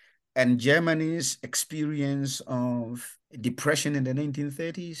and Germany's experience of depression in the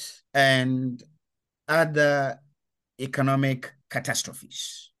 1930s and other economic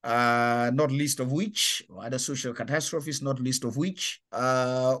catastrophes, not least of which, or other social catastrophes, not least of which,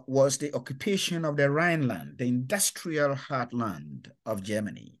 was the occupation of the Rhineland, the industrial heartland of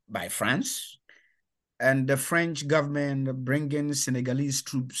Germany, by France, and the French government bringing Senegalese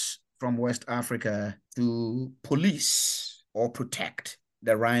troops from West Africa to police or protect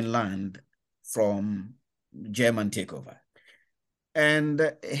the Rhineland from German takeover.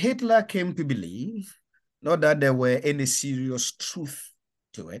 And Hitler came to believe, not that there were any serious truth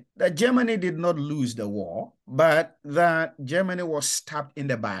to it, that Germany did not lose the war, but that Germany was stabbed in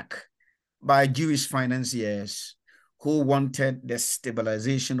the back by Jewish financiers who wanted the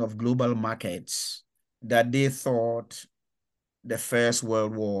stabilization of global markets that they thought the First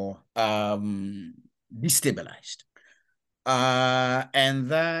World War destabilized. And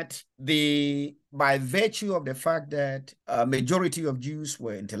that by virtue of the fact that a majority of Jews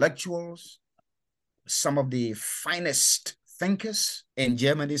were intellectuals, some of the finest thinkers in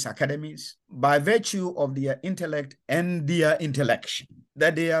Germany's academies, by virtue of their intellect and their intellection,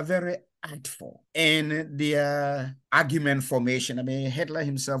 that they are very artful in their argument formation. I mean, Hitler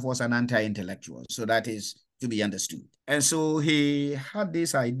himself was an anti-intellectual, so that is to be understood. And so he had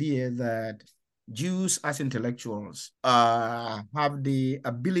this idea that Jews as intellectuals have the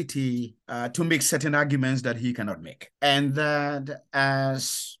ability to make certain arguments that he cannot make. And that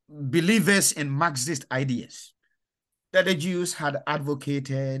as believers in Marxist ideas, that the Jews had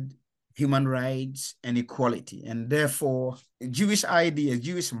advocated human rights and equality. And therefore, Jewish ideas,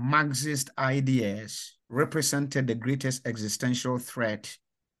 Jewish Marxist ideas represented the greatest existential threat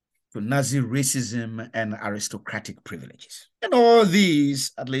to Nazi racism and aristocratic privileges. And all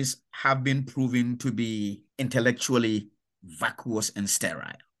these, at least, have been proven to be intellectually vacuous and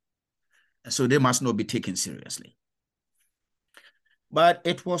sterile. So they must not be taken seriously. But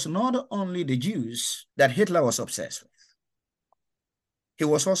it was not only the Jews that Hitler was obsessed with. He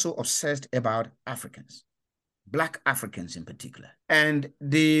was also obsessed about Africans, Black Africans in particular. And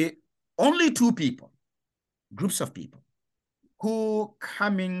the only two people, groups of people, who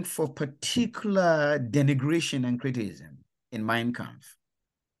coming for particular denigration and criticism in Mein Kampf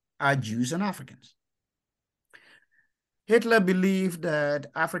are Jews and Africans. Hitler believed that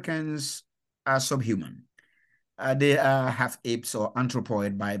Africans are subhuman. They are half-apes or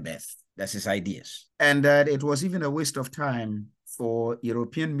anthropoid by birth. That's his ideas. And that it was even a waste of time for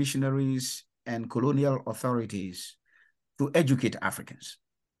European missionaries and colonial authorities to educate Africans.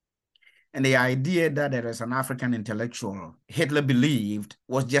 And the idea that there is an African intellectual, Hitler believed,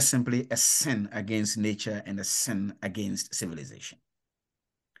 was just simply a sin against nature and a sin against civilization.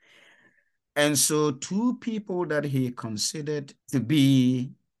 And so two people that he considered to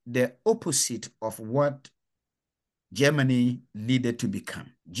be the opposite of what Germany needed to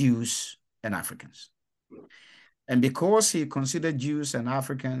become, Jews and Africans. And because he considered Jews and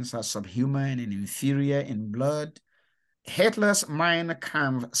Africans as subhuman and inferior in blood, Hitler's Mein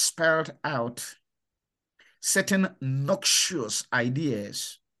Kampf spelled out certain noxious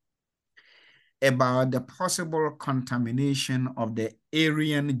ideas about the possible contamination of the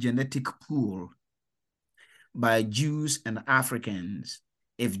Aryan genetic pool by Jews and Africans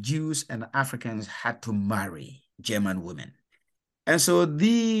if Jews and Africans had to marry German women. And so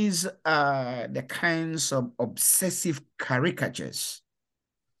these are the kinds of obsessive caricatures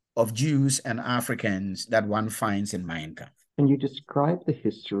of Jews and Africans that one finds in Mein Kampf. Can you describe the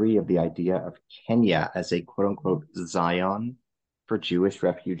history of the idea of Kenya as a quote-unquote Zion for Jewish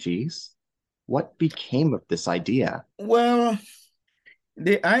refugees? What became of this idea? Well,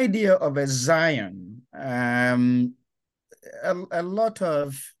 the idea of a Zion, a lot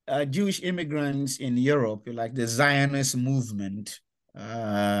of Jewish immigrants in Europe, like the Zionist movement,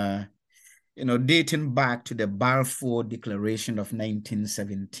 dating back to the Balfour Declaration of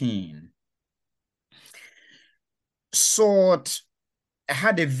 1917,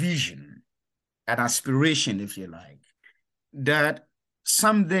 had a vision, an aspiration, if you like, that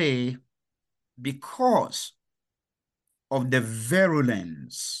someday because of the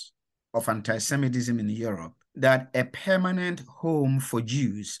virulence of anti-Semitism in Europe, that a permanent home for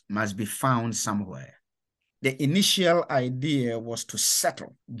Jews must be found somewhere. The initial idea was to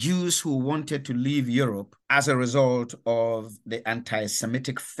settle Jews who wanted to leave Europe as a result of the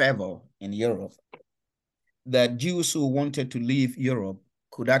anti-Semitic fervor in Europe, that Jews who wanted to leave Europe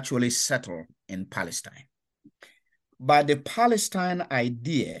could actually settle in Palestine. But the Palestine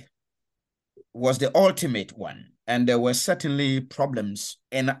idea was the ultimate one, and there were certainly problems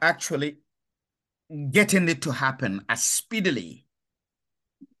in actually getting it to happen as speedily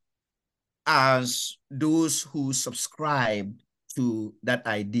as those who subscribed to that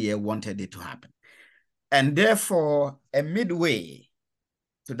idea wanted it to happen. And therefore, a midway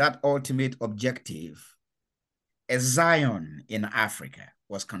to that ultimate objective, a Zion in Africa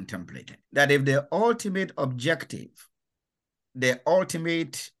was contemplated. That if the ultimate objective, the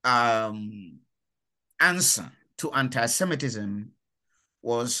ultimate answer to anti-Semitism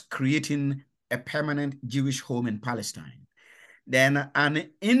was creating a permanent Jewish home in Palestine, then an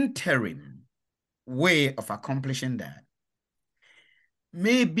interim way of accomplishing that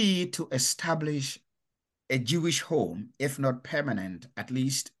may be to establish a Jewish home, if not permanent, at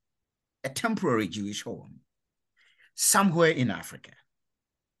least a temporary Jewish home, somewhere in Africa.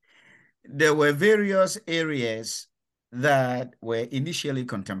 There were various areas that were initially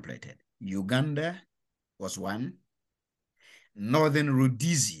contemplated. Uganda was one, Northern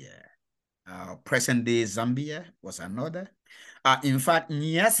Rhodesia, present-day Zambia was another. In fact,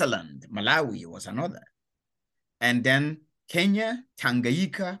 Nyasaland, Malawi was another. And then Kenya,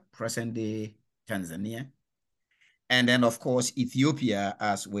 Tanganyika, present-day Tanzania. And then, of course, Ethiopia,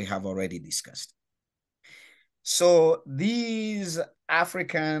 as we have already discussed. So these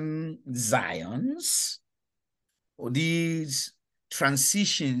African Zions, or these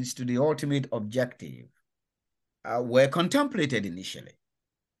transitions to the ultimate objective, were contemplated initially.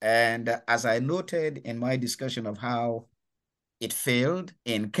 And as I noted in my discussion of how it failed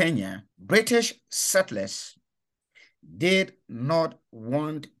in Kenya, British settlers did not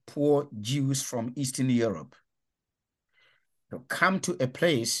want poor Jews from Eastern Europe to come to a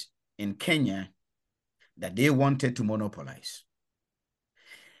place in Kenya that they wanted to monopolize.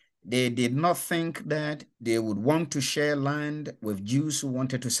 They did not think that they would want to share land with Jews who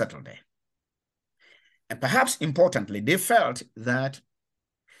wanted to settle there. And perhaps importantly, they felt that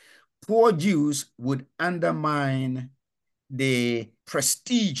poor Jews would undermine the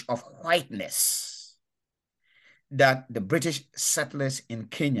prestige of whiteness that the British settlers in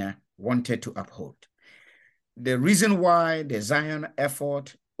Kenya wanted to uphold. The reason why the Zion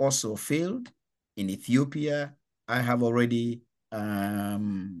effort also failed in Ethiopia, I have already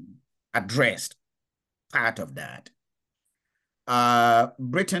addressed part of that.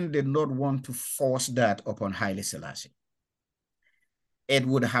 Britain did not want to force that upon Haile Selassie. It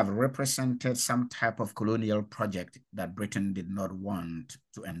would have represented some type of colonial project that Britain did not want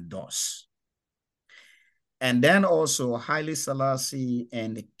to endorse. And then also Haile Selassie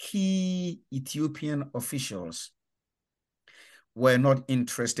and key Ethiopian officials were not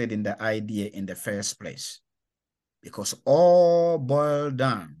interested in the idea in the first place, because all boiled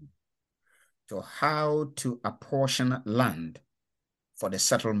down to how to apportion land for the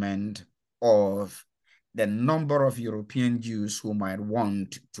settlement of the number of European Jews who might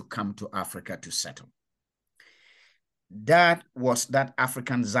want to come to Africa to settle. That was that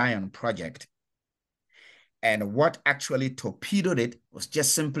African Zion project. And what actually torpedoed it was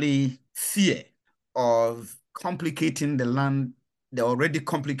just simply fear of complicating the already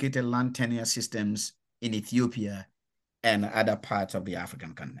complicated land tenure systems in Ethiopia and other parts of the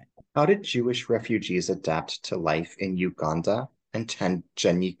African continent. How did Jewish refugees adapt to life in Uganda and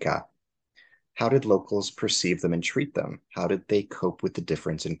Tanganyika? How did locals perceive them and treat them? How did they cope with the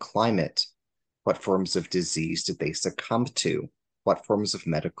difference in climate? What forms of disease did they succumb to? What forms of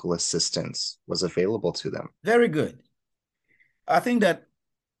medical assistance was available to them? Very good. I think that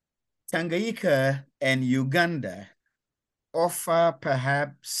Tanganyika and Uganda offer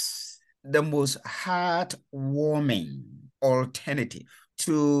perhaps the most heartwarming alternative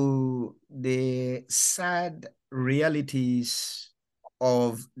to the sad realities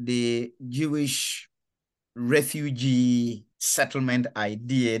of the Jewish refugee settlement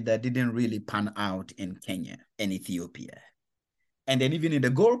idea that didn't really pan out in Kenya and Ethiopia. And then even in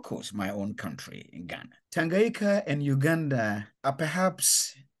the Gold Coast, my own country, in Ghana. Tanganyika and Uganda are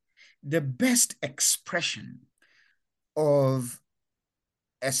perhaps the best expression of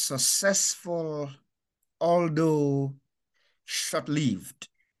a successful, although short-lived,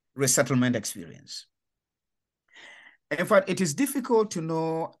 resettlement experience. In fact, it is difficult to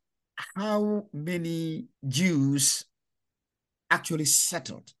know how many Jews actually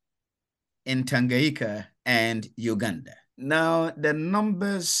settled in Tanganyika and Uganda. Now, the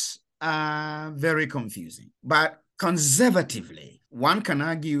numbers are very confusing, but conservatively, one can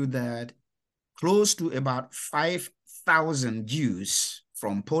argue that close to about 5,000 Jews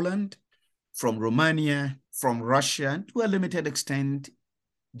from Poland, from Romania, from Russia, and to a limited extent,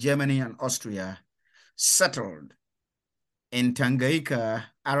 Germany and Austria settled in Tanganyika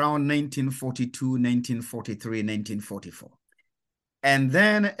around 1942, 1943, 1944. And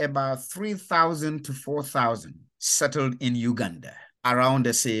then about 3,000 to 4,000 settled in Uganda around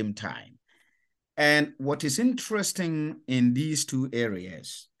the same time. And what is interesting in these two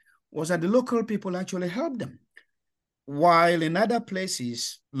areas was that the local people actually helped them. While in other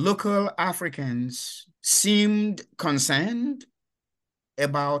places, local Africans seemed concerned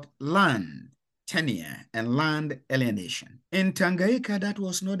about land tenure and land alienation. In Tanganyika, that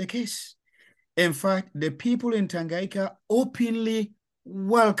was not the case. In fact, the people in Tanganyika openly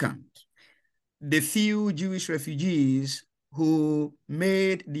welcomed the few Jewish refugees who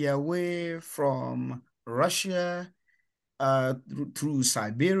made their way from Russia through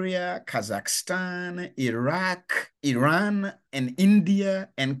Siberia, Kazakhstan, Iraq, Iran, and India,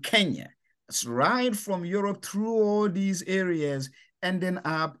 and Kenya. It's right from Europe through all these areas, ending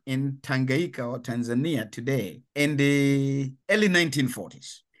up in Tanganyika or Tanzania today in the early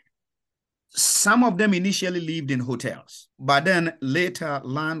 1940s. Some of them initially lived in hotels, but then later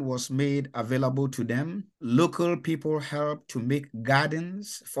land was made available to them. Local people helped to make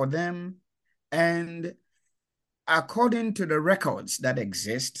gardens for them. And according to the records that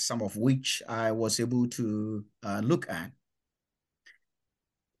exist, some of which I was able to look at,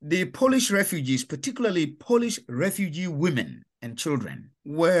 the Polish refugees, particularly Polish refugee women and children,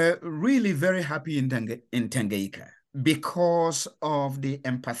 were really very happy in Tanganyika because of the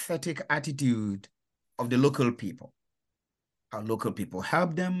empathetic attitude of the local people. How local people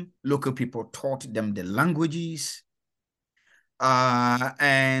helped them, local people taught them the languages,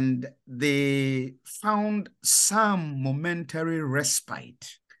 and they found some momentary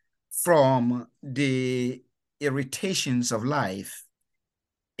respite from the irritations of life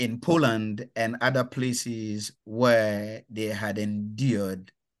in Poland and other places where they had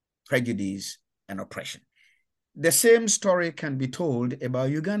endured prejudice and oppression. The same story can be told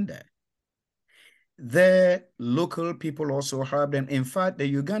about Uganda. Their local people also helped them. In fact, the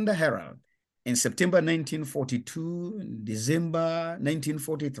Uganda Herald in September 1942, December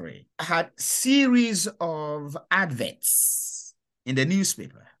 1943, had series of adverts in the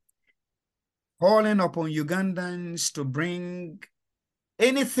newspaper calling upon Ugandans to bring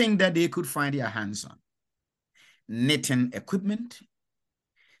anything that they could find their hands on. Knitting equipment,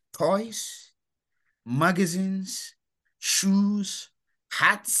 toys, magazines, shoes,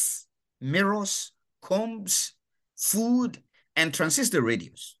 hats, mirrors, combs, food, and transistor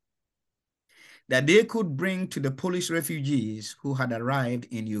radios that they could bring to the Polish refugees who had arrived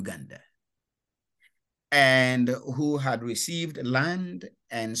in Uganda and who had received land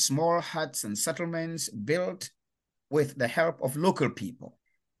and small huts and settlements built with the help of local people.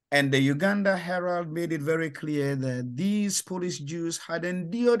 And the Uganda Herald made it very clear that these Polish Jews had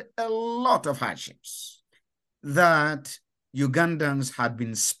endured a lot of hardships, that Ugandans had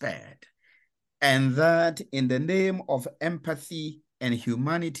been spared, and that in the name of empathy and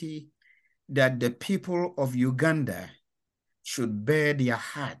humanity, that the people of Uganda should bear their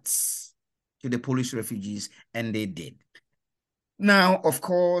hearts to the Polish refugees, and they did. Now, of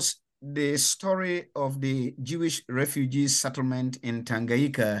course, the story of the Jewish refugee settlement in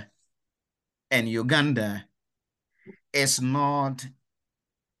Tanganyika and Uganda is not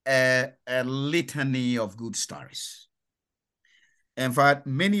a litany of good stories. In fact,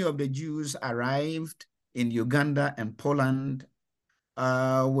 many of the Jews arrived in Uganda and Poland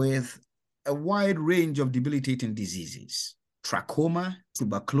with a wide range of debilitating diseases: trachoma,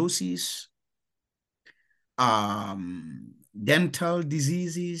 tuberculosis, dental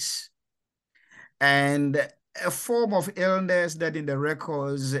diseases, and a form of illness that in the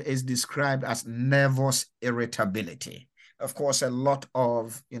records is described as nervous irritability. Of course, a lot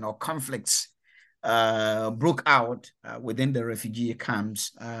of conflicts broke out within the refugee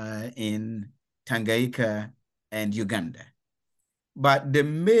camps in Tanganyika and Uganda. But the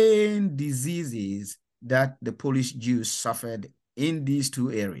main diseases that the Polish Jews suffered in these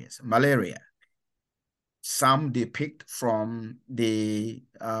two areas: malaria. Some they picked from the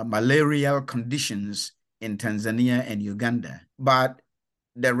malarial conditions in Tanzania and Uganda. But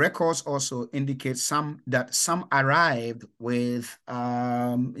the records also indicate that some arrived with,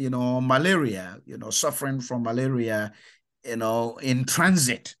 malaria, suffering from malaria, in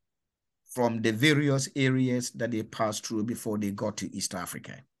transit from the various areas that they passed through before they got to East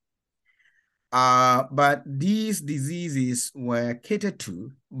Africa. But these diseases were catered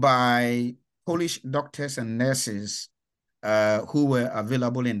to by Polish doctors and nurses who were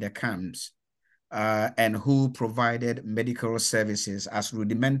available in the camps and who provided medical services, as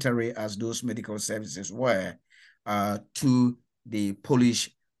rudimentary as those medical services were, to the Polish,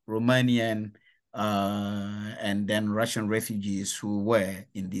 Romanian, and then Russian refugees who were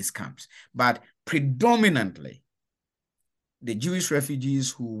in these camps. But predominantly, the Jewish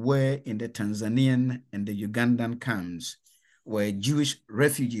refugees who were in the Tanzanian and the Ugandan camps were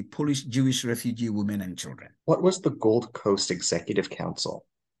Polish Jewish refugee women and children. What was the Gold Coast Executive Council?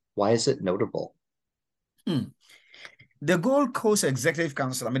 Why is it notable? The Gold Coast Executive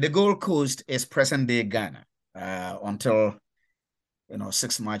Council, the Gold Coast is present-day Ghana until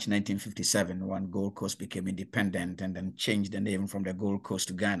 6 March 1957, when Gold Coast became independent and then changed the name from the Gold Coast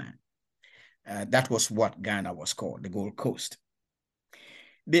to Ghana. That was what Ghana was called, the Gold Coast.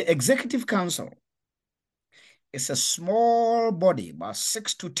 The Executive Council is a small body, about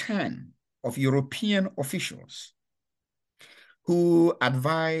 6 to 10 of European officials who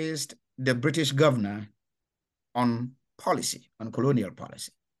advised the British governor on colonial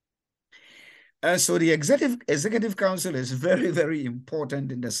policy. And so the Executive Council is very, very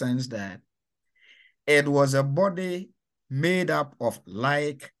important in the sense that it was a body made up of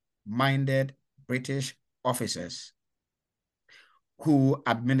like-minded British officers who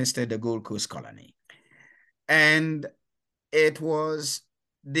administered the Gold Coast colony. And it was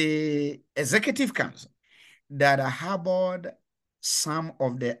the Executive Council that harbored some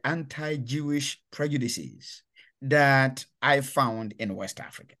of the anti-Jewish prejudices that I found in West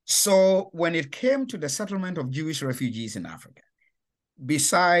Africa. So when it came to the settlement of Jewish refugees in Africa,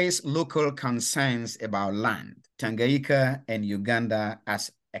 besides local concerns about land, Tanganyika and Uganda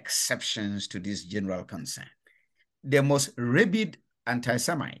as exceptions to this general concern, the most rabid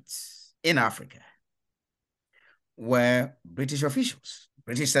anti-Semites in Africa were British officials,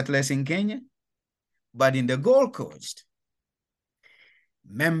 British settlers in Kenya, but in the Gold Coast,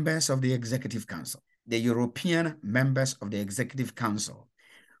 members of the Executive Council, the European members of the Executive Council,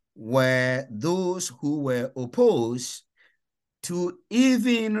 were those who were opposed to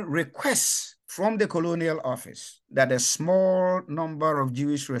even requests from the colonial office that a small number of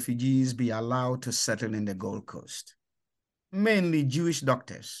Jewish refugees be allowed to settle in the Gold Coast. Mainly Jewish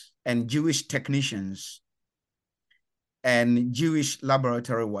doctors and Jewish technicians and Jewish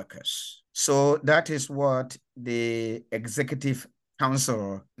laboratory workers. So that is what the Executive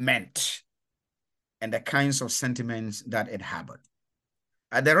Council meant and the kinds of sentiments that it harbored.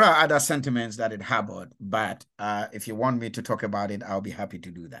 There are other sentiments that it harbored, but if you want me to talk about it, I'll be happy to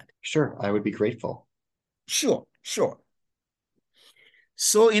do that. Sure, I would be grateful. Sure.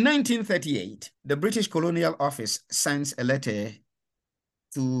 So in 1938, the British Colonial Office sends a letter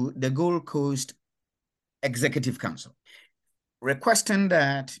to the Gold Coast Executive Council requesting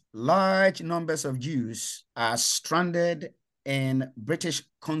that large numbers of Jews are stranded in British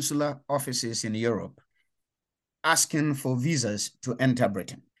consular offices in Europe, asking for visas to enter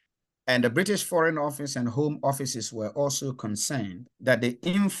Britain. And the British Foreign Office and Home Offices were also concerned that the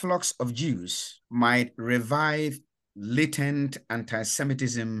influx of Jews might revive latent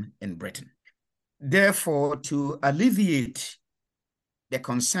anti-Semitism in Britain. Therefore, to alleviate the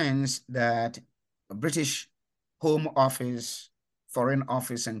concerns that British Home Office, Foreign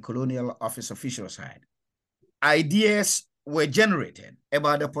Office, and Colonial Office officials had, ideas were generated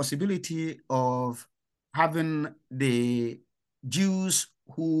about the possibility of having the Jews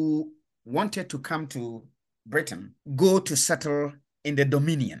who wanted to come to Britain go to settle in the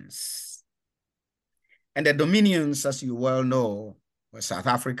dominions. And the dominions, as you well know, were South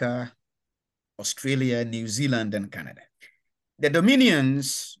Africa, Australia, New Zealand, and Canada. The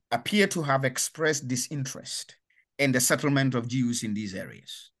dominions appear to have expressed disinterest in the settlement of Jews in these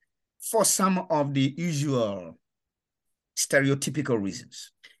areas for some of the usual stereotypical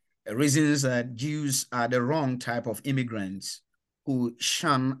reasons. Reasons that Jews are the wrong type of immigrants who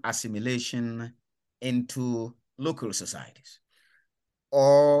shun assimilation into local societies,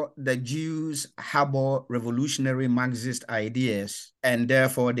 or the Jews harbor revolutionary Marxist ideas and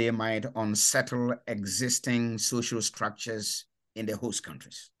therefore they might unsettle existing social structures in the host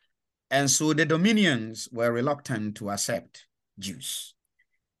countries. And so the dominions were reluctant to accept Jews.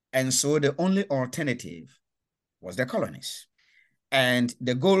 And so the only alternative was the colonies. And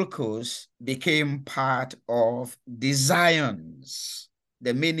the Gold Coast became part of the Zions,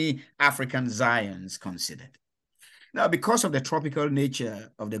 the many African Zions considered. Now, because of the tropical nature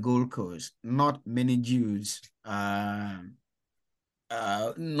of the Gold Coast, not many Jews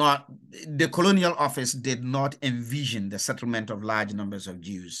the colonial office did not envision the settlement of large numbers of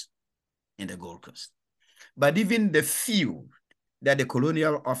Jews in the Gold Coast. But even the few that the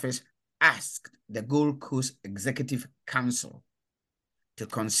colonial office asked the Gold Coast Executive Council to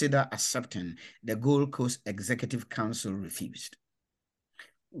consider accepting, the Gold Coast Executive Council refused.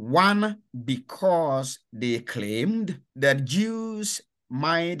 One, because they claimed that Jews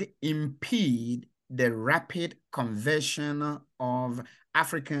might impede the rapid conversion of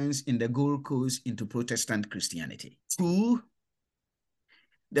Africans in the Gold Coast into Protestant Christianity. Two,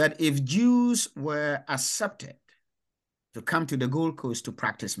 that if Jews were accepted to come to the Gold Coast to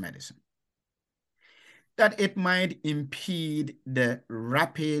practice medicine, that it might impede the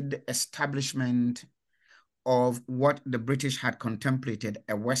rapid establishment of what the British had contemplated,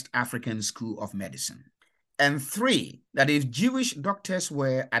 a West African school of medicine. And three, that if Jewish doctors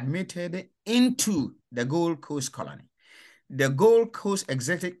were admitted into the Gold Coast colony, the Gold Coast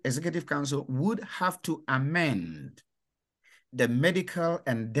Executive Council would have to amend the medical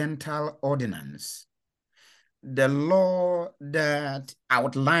and dental ordinance, the law that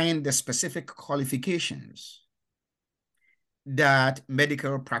outlined the specific qualifications that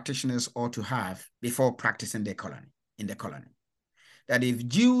medical practitioners ought to have before practicing in the colony. That if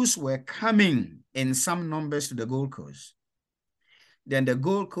Jews were coming in some numbers to the Gold Coast, then the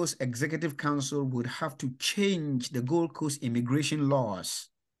Gold Coast Executive Council would have to change the Gold Coast immigration laws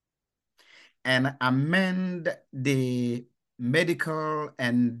and amend the medical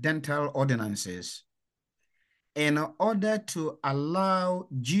and dental ordinances in order to allow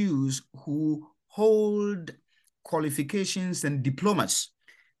Jews who hold qualifications and diplomas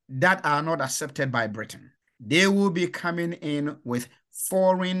that are not accepted by Britain. They will be coming in with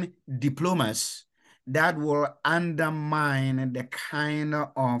foreign diplomas that will undermine the kind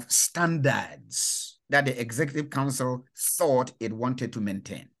of standards that the Executive Council thought it wanted to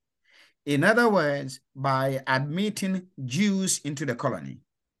maintain. In other words, by admitting Jews into the colony,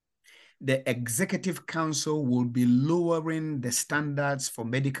 the Executive Council will be lowering the standards for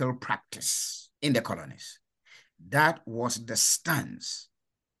medical practice in the colonies. That was the stance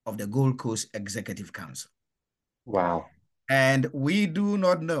of the Gold Coast Executive Council. Wow. And we do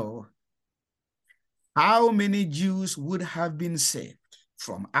not know how many Jews would have been saved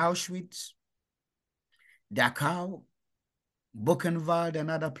from Auschwitz, Dachau, Buchenwald,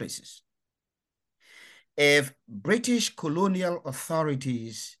 and other places if British colonial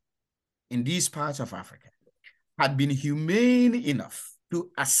authorities in these parts of Africa had been humane enough to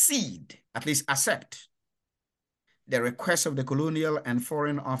accede, at least accept, the request of the colonial and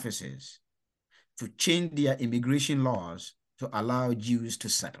foreign offices to change their immigration laws to allow Jews to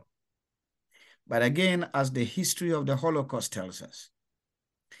settle. But again, as the history of the Holocaust tells us,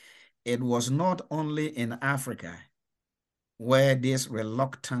 it was not only in Africa where this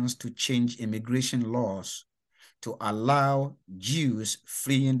reluctance to change immigration laws to allow Jews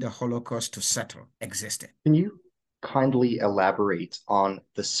fleeing the Holocaust to settle existed. Can you kindly elaborate on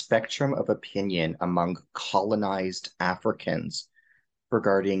the spectrum of opinion among colonized Africans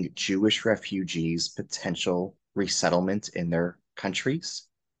regarding Jewish refugees' potential resettlement in their countries?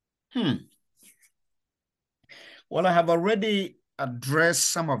 Well, I have already addressed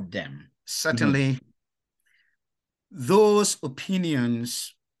some of them. Certainly, those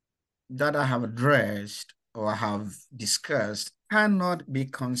opinions that I have addressed or have discussed cannot be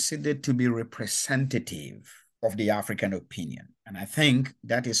considered to be representative of the African opinion. And I think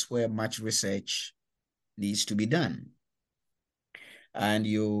that is where much research needs to be done. And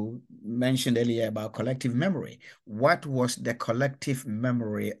you mentioned earlier about collective memory. What was the collective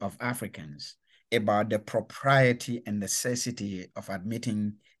memory of Africans about the propriety and necessity of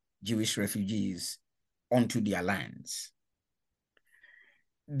admitting Jewish refugees onto their lands?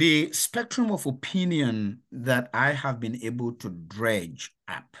 The spectrum of opinion that I have been able to dredge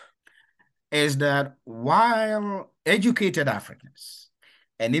up is that while educated Africans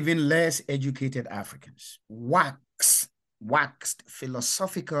and even less educated Africans waxed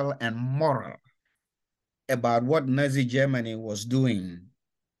philosophical and moral about what Nazi Germany was doing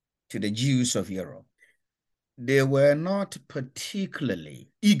to the Jews of Europe, they were not particularly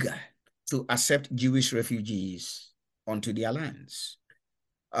eager to accept Jewish refugees onto their lands.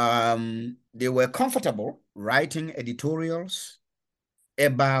 They were comfortable writing editorials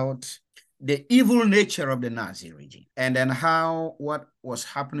about the evil nature of the Nazi regime and then how what was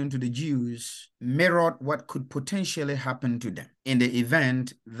happening to the Jews mirrored what could potentially happen to them in the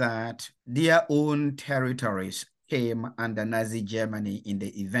event that their own territories came under Nazi Germany in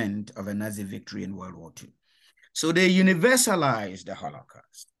the event of a Nazi victory in World War II. So they universalized the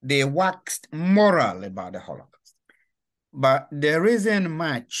Holocaust. They waxed moral about the Holocaust. But there isn't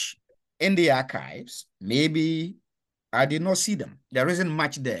much in the archives. Maybe I did not see them. There isn't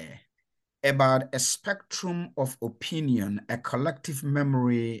much there about a spectrum of opinion, a collective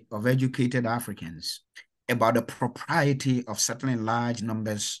memory of educated Africans about the propriety of settling large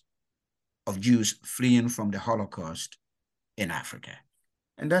numbers of Jews fleeing from the Holocaust in Africa.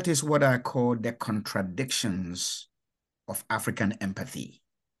 And that is what I call the contradictions of African empathy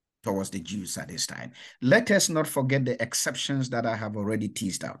towards the Jews at this time. Let us not forget the exceptions that I have already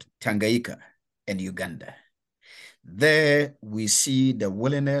teased out, Tanganyika and Uganda. There we see the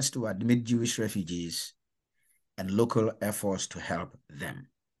willingness to admit Jewish refugees and local efforts to help them.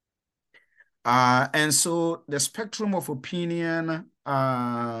 And so the spectrum of opinion,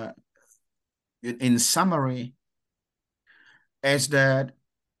 in summary, is that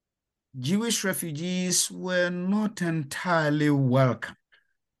Jewish refugees were not entirely welcome,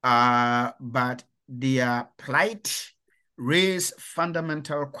 but their plight raised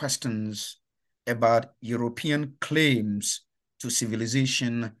fundamental questions about European claims to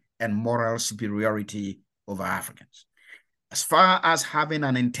civilization and moral superiority over Africans. As far as having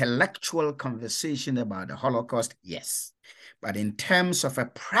an intellectual conversation about the Holocaust, yes. But in terms of a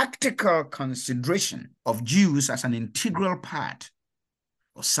practical consideration of Jews as an integral part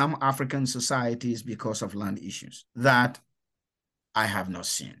of some African societies because of land issues, that I have not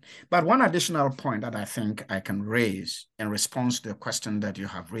seen. But one additional point that I think I can raise in response to the question that you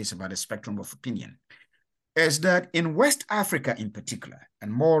have raised about the spectrum of opinion is that in West Africa in particular,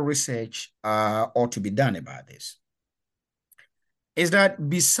 and more research ought to be done about this, is that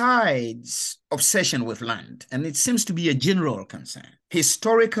besides obsession with land, and it seems to be a general concern,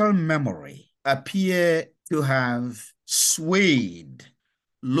 historical memory appear to have swayed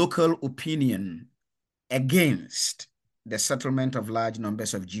local opinion against the settlement of large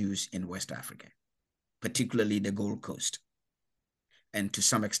numbers of Jews in West Africa, particularly the Gold Coast, and to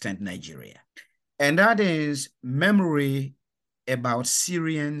some extent Nigeria. And that is memory about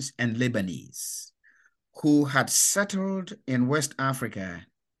Syrians and Lebanese who had settled in West Africa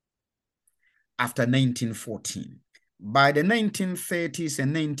after 1914. By the 1930s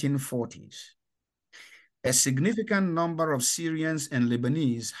and 1940s, a significant number of Syrians and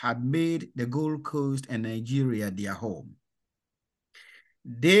Lebanese had made the Gold Coast and Nigeria their home.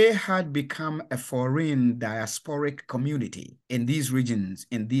 They had become a foreign diasporic community in these regions,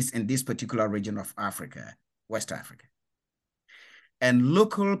 in this particular region of Africa, West Africa. And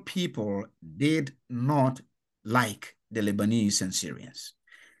local people did not like the Lebanese and Syrians.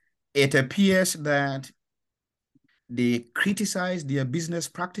 It appears that they criticized their business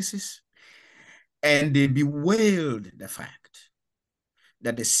practices and they bewailed the fact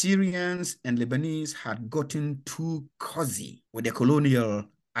that the Syrians and Lebanese had gotten too cozy with the colonial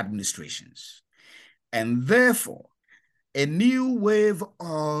administrations. And therefore, a new wave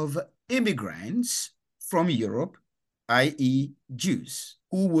of immigrants from Europe, i.e. Jews,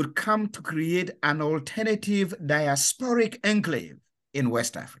 who would come to create an alternative diasporic enclave in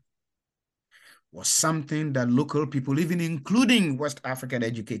West Africa, was something that local people, even including West African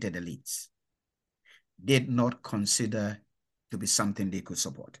educated elites, did not consider to be something they could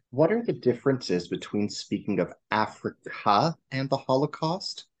support. What are the differences between speaking of Africa and the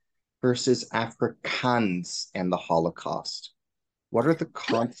Holocaust versus Afrikaans and the Holocaust? What are the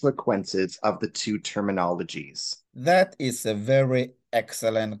consequences of the two terminologies? That is a very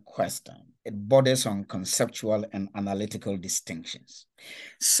excellent question. It borders on conceptual and analytical distinctions.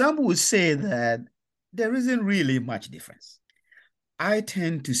 Some would say that there isn't really much difference. I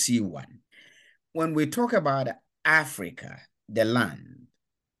tend to see one. When we talk about Africa, the land,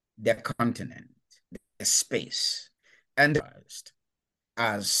 the continent, the space, and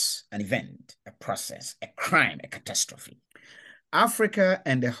as an event, a process, a crime, a catastrophe, Africa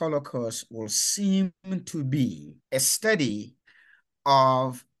and the Holocaust will seem to be a study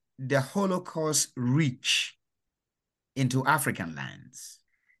of the Holocaust reach into African lands.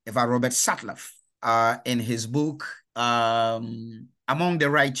 Robert Sutcliffe, in his book, Among the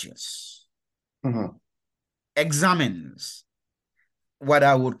Righteous, examines what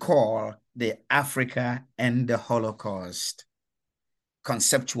I would call the Africa and the Holocaust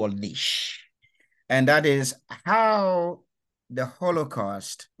conceptual niche. And that is how the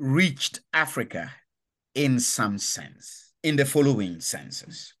Holocaust reached Africa in some sense, in the following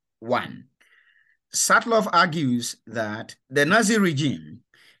senses. One, Sutcliffe argues that the Nazi regime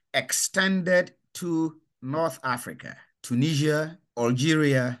extended to North Africa, Tunisia,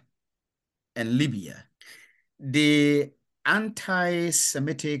 Algeria, and Libya. The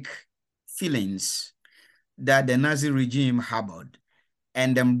anti-Semitic feelings that the Nazi regime harbored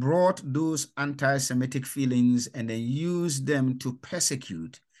and then brought those anti-Semitic feelings and then used them to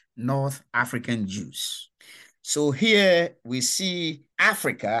persecute North African Jews. So here we see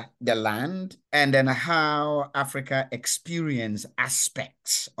Africa, the land, and then how Africa experienced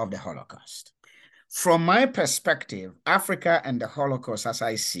aspects of the Holocaust. From my perspective, Africa and the Holocaust, as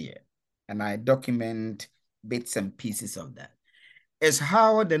I see it, and I document bits and pieces of that, is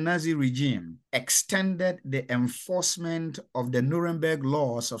how the Nazi regime extended the enforcement of the Nuremberg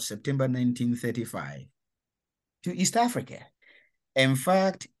laws of September 1935 to East Africa. In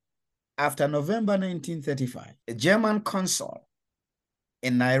fact, after November 1935, a German consul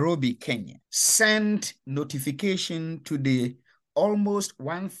in Nairobi, Kenya, sent notification to the almost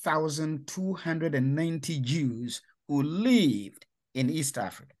 1,290 Jews who lived in East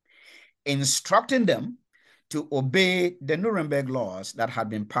Africa, instructing them to obey the Nuremberg laws that had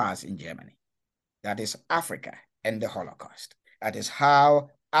been passed in Germany. That is Africa and the Holocaust. That is how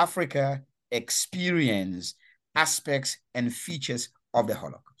Africa experienced aspects and features of the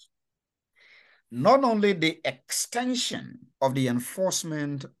Holocaust. Not only the extension of the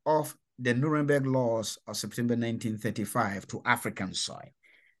enforcement of the Nuremberg laws of September 1935 to African soil,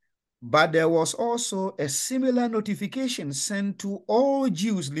 but there was also a similar notification sent to all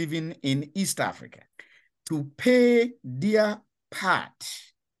Jews living in East Africa to pay their part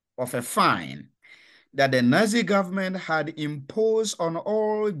of a fine that the Nazi government had imposed on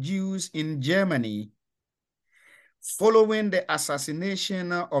all Jews in Germany following the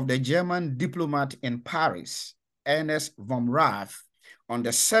assassination of the German diplomat in Paris, Ernst von Rath, on the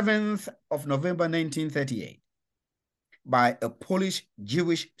 7th of November 1938 by a Polish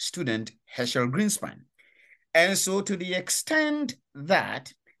Jewish student, Herschel Greenspan. And so to the extent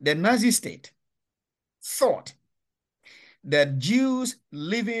that the Nazi state thought that Jews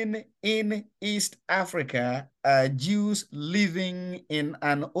living in East Africa are Jews living in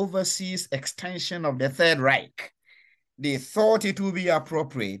an overseas extension of the Third Reich, they thought it would be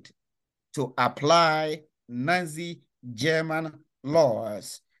appropriate to apply Nazi German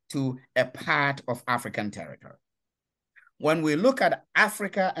laws to a part of African territory. When we look at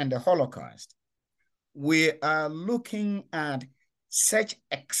Africa and the Holocaust, we are looking at such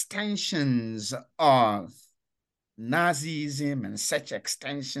extensions of Nazism and such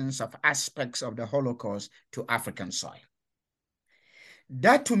extensions of aspects of the Holocaust to African soil.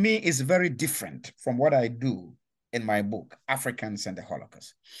 That to me is very different from what I do in my book, Africans and the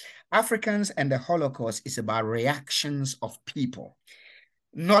Holocaust. Africans and the Holocaust is about reactions of people,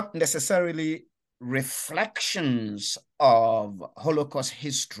 not necessarily reflections of Holocaust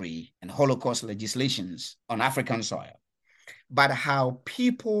history and Holocaust legislations on African soil, but how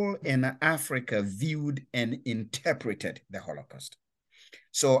people in Africa viewed and interpreted the Holocaust.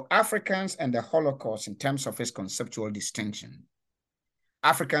 So Africans and the Holocaust, in terms of its conceptual distinction,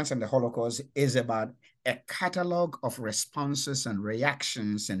 Africans and the Holocaust is about a catalog of responses and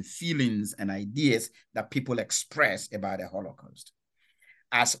reactions and feelings and ideas that people express about the Holocaust,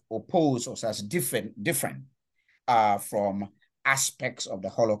 as opposed or as different from aspects of the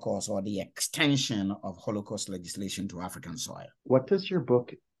Holocaust or the extension of Holocaust legislation to African soil. What does your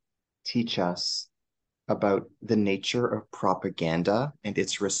book teach us about the nature of propaganda and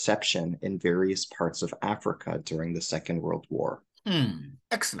its reception in various parts of Africa during the Second World War?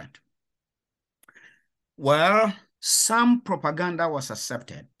 Excellent. Well, some propaganda was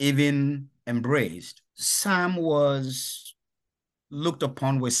accepted, even embraced. Some was looked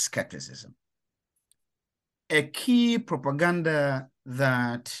upon with skepticism. A key propaganda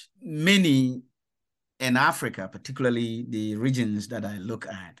that many in Africa, particularly the regions that I look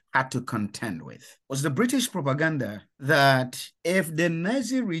at, had to contend with was the British propaganda that if the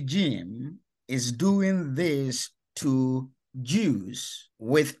Nazi regime is doing this to Jews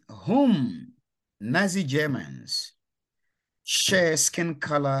with whom Nazi Germans share skin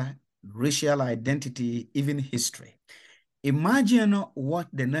color, racial identity, even history. Imagine what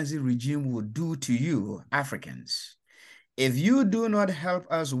the Nazi regime would do to you, Africans, if you do not help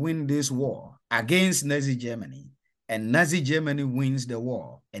us win this war against Nazi Germany, and Nazi Germany wins the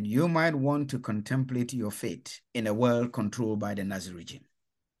war, and you might want to contemplate your fate in a world controlled by the Nazi regime.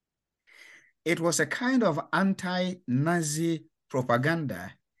 It was a kind of anti-Nazi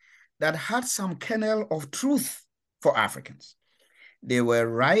propaganda that had some kernel of truth for Africans. They were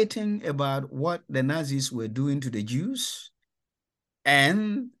writing about what the Nazis were doing to the Jews,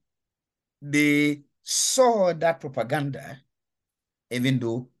 and they saw that propaganda, even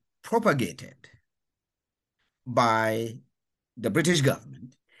though propagated by the British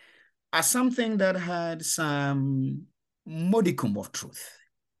government, as something that had some modicum of truth.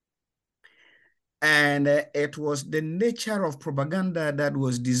 And it was the nature of propaganda that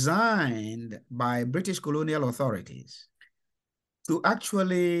was designed by British colonial authorities to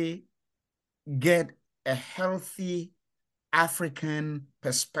actually get a healthy African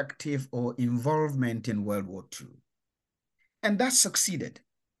perspective or involvement in World War II. And that succeeded.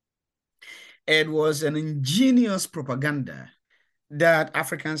 It was an ingenious propaganda that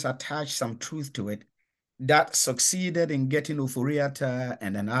Africans attached some truth to it that succeeded in getting Oforiatta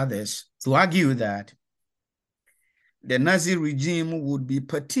and then others to argue that the Nazi regime would be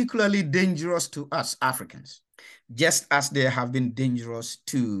particularly dangerous to us Africans, just as they have been dangerous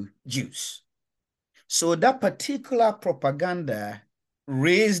to Jews. So that particular propaganda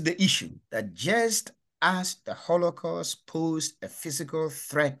raised the issue that just as the Holocaust posed a physical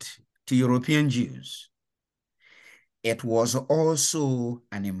threat to European Jews, it was also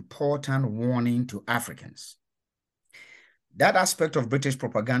an important warning to Africans. That aspect of British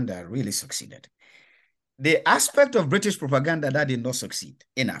propaganda really succeeded. The aspect of British propaganda that did not succeed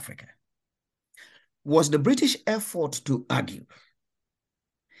in Africa was the British effort to argue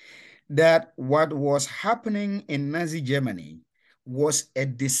that what was happening in Nazi Germany was a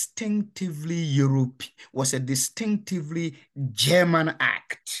distinctively German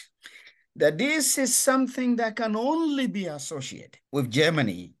act. That this is something that can only be associated with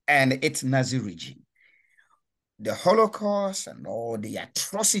Germany and its Nazi regime. The Holocaust and all the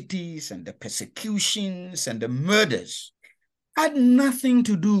atrocities and the persecutions and the murders had nothing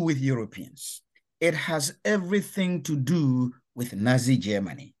to do with Europeans. It has everything to do with Nazi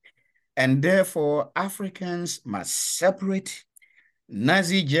Germany. And therefore, Africans must separate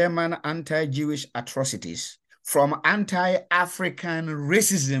Nazi German anti-Jewish atrocities from anti-African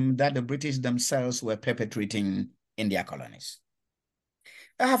racism that the British themselves were perpetrating in their colonies.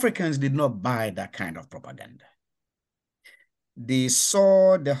 Africans did not buy that kind of propaganda. They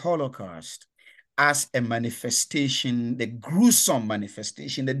saw the Holocaust as a manifestation, the gruesome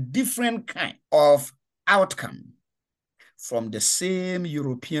manifestation, a different kind of outcome from the same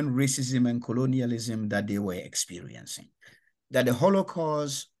European racism and colonialism that they were experiencing. That the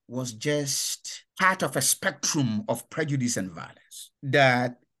Holocaust was just part of a spectrum of prejudice and violence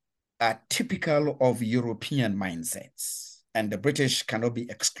that are typical of European mindsets. And the British cannot be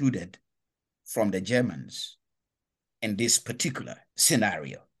excluded from the Germans in this particular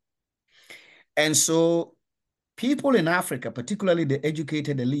scenario. And so people in Africa, particularly the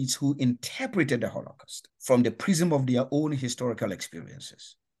educated elites who interpreted the Holocaust from the prism of their own historical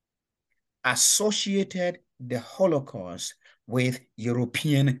experiences, associated the Holocaust with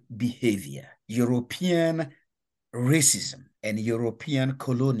European behavior, European racism, and European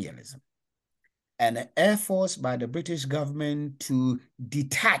colonialism. And efforts by the British government to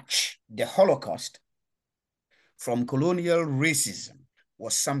detach the Holocaust from colonial racism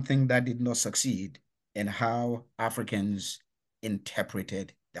was something that did not succeed in how Africans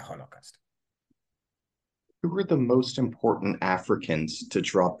interpreted the Holocaust. Who were the most important Africans to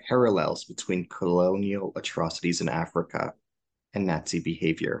draw parallels between colonial atrocities in Africa and Nazi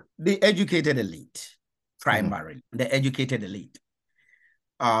behavior? The educated elite, primarily, the educated elite.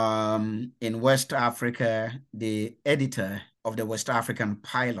 In West Africa, the editor of the West African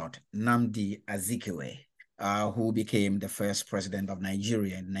pilot, Nnamdi Azikiwe, who became the first president of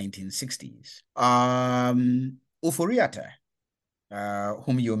Nigeria in the 1960s. Oforiatta,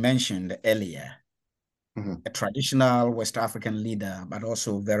 whom you mentioned earlier, a traditional West African leader, but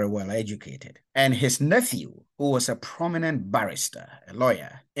also very well educated. And his nephew, who was a prominent barrister, a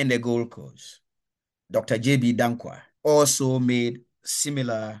lawyer in the Gold Coast, Dr. J.B. Dankwa, also made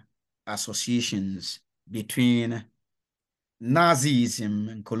similar associations between Nazism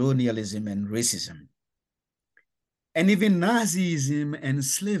and colonialism and racism, and even Nazism and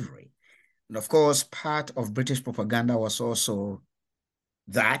slavery. And of course, part of British propaganda was also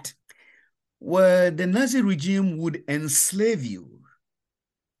that where the Nazi regime would enslave you,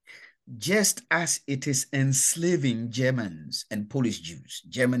 just as it is enslaving Germans and Polish Jews,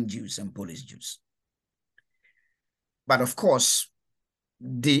 German Jews and Polish Jews. But of course,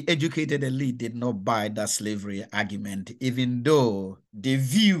 the educated elite did not buy that slavery argument, even though they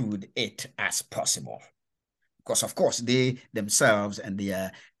viewed it as possible. Because, of course, they themselves and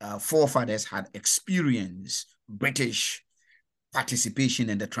their forefathers had experienced British participation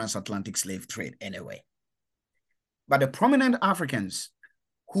in the transatlantic slave trade anyway. But the prominent Africans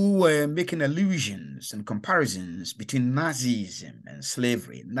who were making allusions and comparisons between Nazism and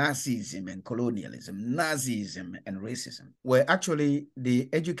slavery, Nazism and colonialism, Nazism and racism, were actually the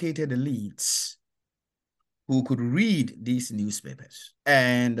educated elites who could read these newspapers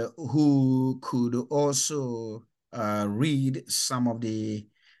and who could also read some of the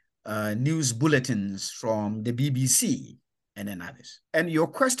news bulletins from the BBC and then others. And your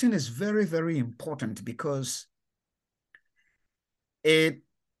question is very, very important because it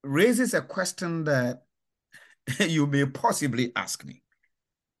raises a question that you may possibly ask me.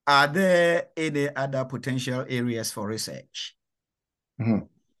 Are there any other potential areas for research? Mm-hmm.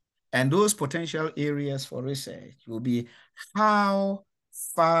 And those potential areas for research will be how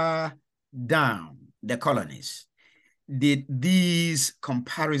far down the colonies did these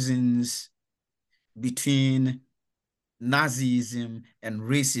comparisons between Nazism and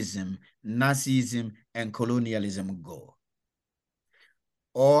racism, Nazism and colonialism go?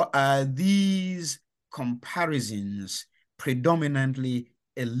 Or are these comparisons predominantly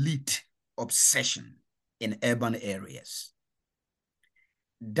elite obsession in urban areas?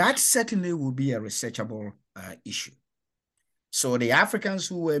 That certainly will be a researchable issue. So the Africans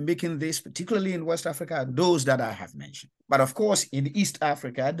who were making this, particularly in West Africa, those that I have mentioned. But of course, in East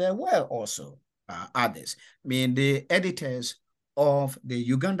Africa, there were also others. I mean, the editors of the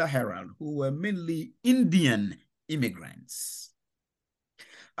Uganda Herald, who were mainly Indian immigrants.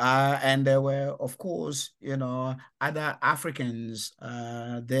 And there were, of course, other Africans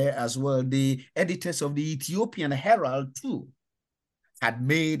there as well. The editors of the Ethiopian Herald, too, had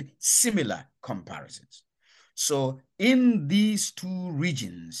made similar comparisons. So in these two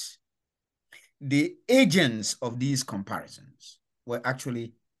regions, the agents of these comparisons were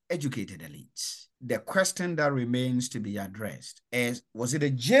actually educated elites. The question that remains to be addressed is, was it a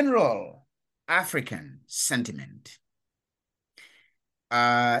general African sentiment?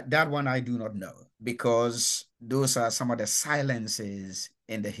 That one I do not know, because those are some of the silences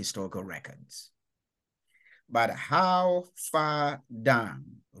in the historical records. But how far down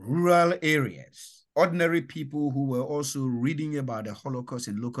rural areas, ordinary people who were also reading about the Holocaust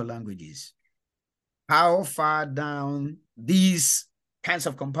in local languages, how far down these kinds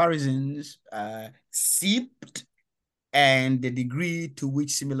of comparisons seeped, and the degree to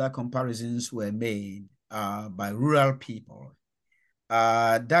which similar comparisons were made by rural people,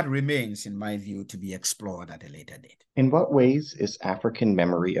 that remains, in my view, to be explored at a later date. In what ways is African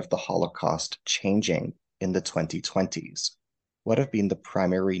memory of the Holocaust changing in the 2020s? What have been the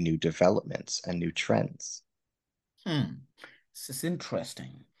primary new developments and new trends? This is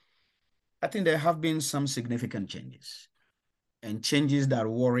interesting. I think there have been some significant changes, and changes that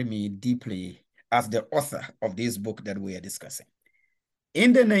worry me deeply as the author of this book that we are discussing.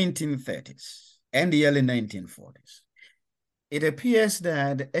 In the 1930s and the early 1940s, it appears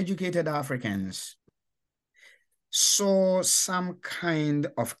that educated Africans saw some kind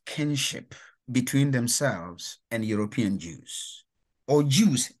of kinship between themselves and European Jews, or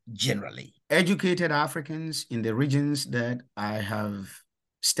Jews generally. Educated Africans in the regions that I have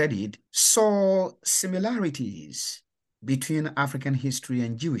studied saw similarities between African history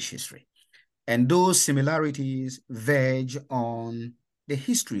and Jewish history. And those similarities verge on the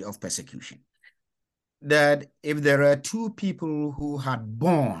history of persecution. That if there are two people who had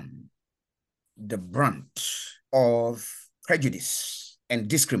borne the brunt of prejudice and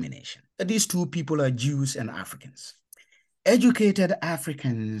discrimination, these two people are Jews and Africans. Educated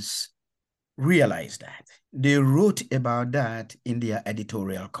Africans realized that. They wrote about that in their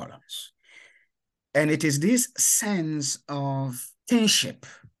editorial columns. And it is this sense of kinship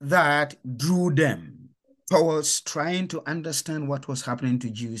that drew them towards trying to understand what was happening to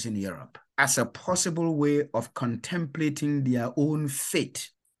Jews in Europe as a possible way of contemplating their own fate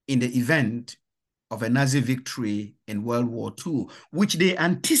in the event of a Nazi victory in World War II, which they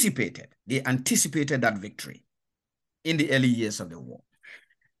anticipated. They anticipated that victory in the early years of the war.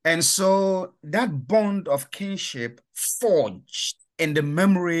 And so that bond of kinship forged in the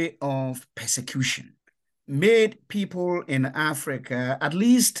memory of persecution made people in Africa, at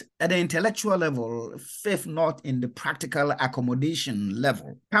least at the intellectual level, if not in the practical accommodation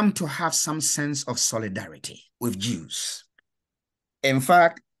level, come to have some sense of solidarity with Jews. In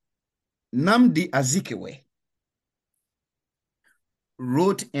fact, Nnamdi Azikiwe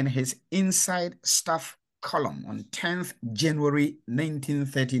wrote in his Inside Stuff column on 10th January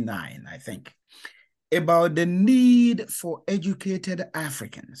 1939, I think, about the need for educated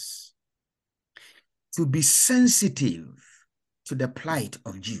Africans to be sensitive to the plight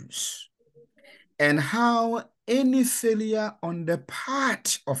of Jews, and how any failure on the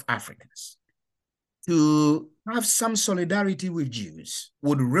part of Africans to have some solidarity with Jews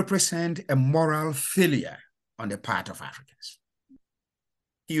would represent a moral failure on the part of Africans.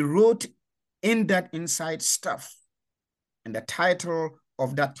 He wrote in that Inside Stuff, and the title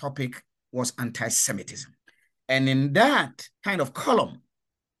of that topic was Anti-Semitism. And in that kind of column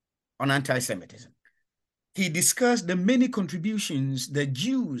on anti-Semitism, he discussed the many contributions the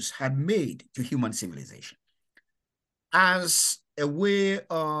Jews had made to human civilization as a way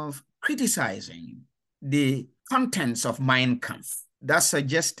of criticizing the contents of Mein Kampf that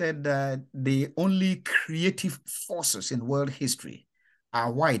suggested that the only creative forces in world history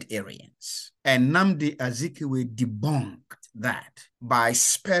are white Aryans. And Nnamdi Azikiwe debunked that by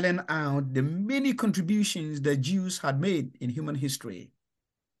spelling out the many contributions the Jews had made in human history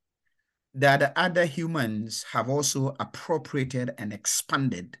that other humans have also appropriated and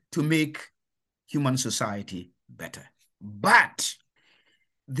expanded to make human society better. But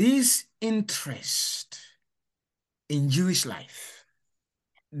this interest in Jewish life,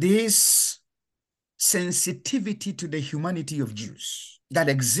 this sensitivity to the humanity of Jews that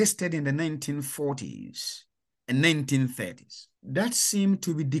existed in the 1940s and 1930s, that seemed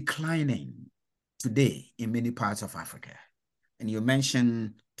to be declining today in many parts of Africa. And you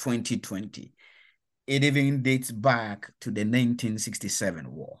mentioned 2020. It even dates back to the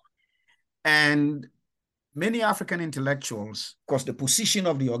 1967 war. And many African intellectuals, of course, the position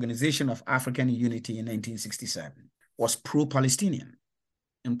of the Organization of African Unity in 1967 was pro-Palestinian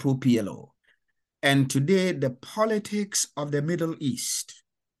and pro-PLO. And today, the politics of the Middle East,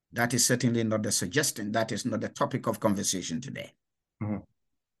 that is certainly not the suggestion, that is not the topic of conversation today,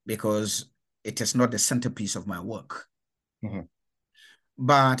 because it is not the centerpiece of my work.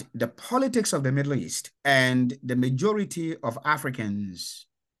 But the politics of the Middle East and the majority of Africans'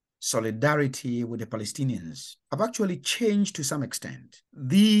 solidarity with the Palestinians have actually changed to some extent.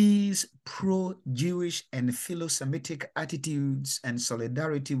 These pro-Jewish and philo-Semitic attitudes and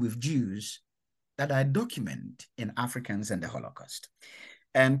solidarity with Jews that I document in Africans and the Holocaust.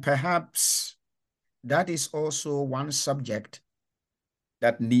 And perhaps that is also one subject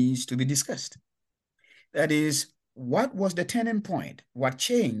that needs to be discussed. That is, what was the turning point? What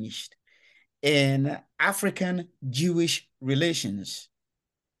changed in African-Jewish relations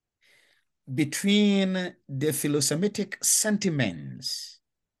between the philo-Semitic sentiments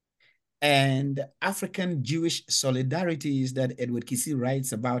and African-Jewish solidarities that Edward Kissi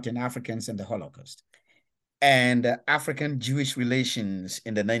writes about in Africans and the Holocaust, and African-Jewish relations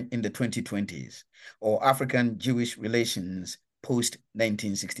in the 2020s, or African-Jewish relations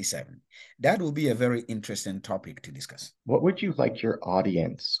post-1967? That will be a very interesting topic to discuss. What would you like your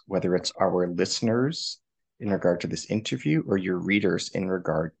audience, whether it's our listeners in regard to this interview or your readers in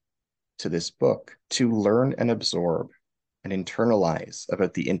regard to this book, to learn and absorb and internalize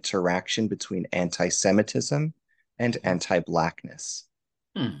about the interaction between anti-Semitism and anti-Blackness?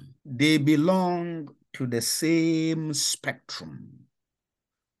 They belong to the same spectrum,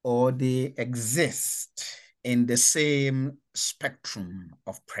 or they exist in the same spectrum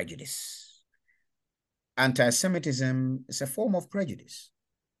of prejudice. Anti-Semitism is a form of prejudice.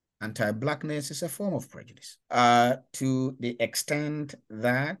 Anti-Blackness is a form of prejudice. To the extent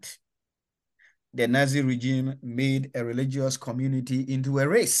that the Nazi regime made a religious community into a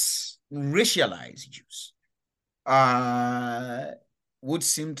race, racialized Jews, would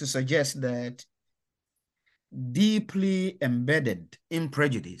seem to suggest that deeply embedded in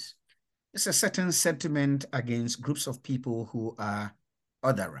prejudice is a certain sentiment against groups of people who are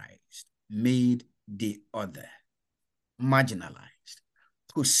otherized, made the other, marginalized,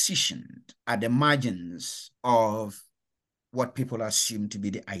 positioned at the margins of what people assume to be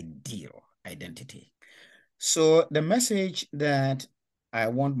the ideal identity. So the message that I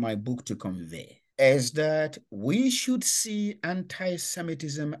want my book to convey is that we should see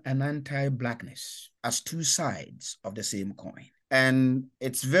anti-Semitism and anti-Blackness as two sides of the same coin. And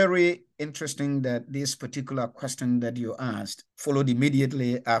it's very interesting that this particular question that you asked followed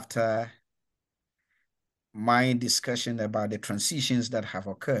immediately after my discussion about the transitions that have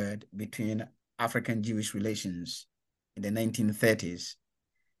occurred between African-Jewish relations in the 1930s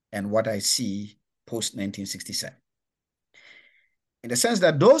and what I see post-1967. In the sense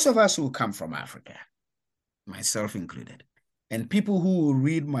that those of us who come from Africa, myself included, and people who will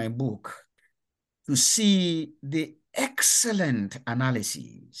read my book to see the excellent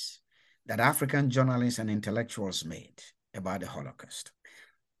analyses that African journalists and intellectuals made about the Holocaust,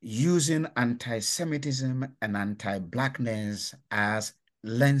 using anti-Semitism and anti-Blackness as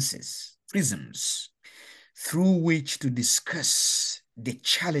lenses, prisms, through which to discuss the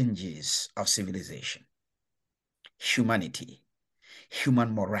challenges of civilization, humanity,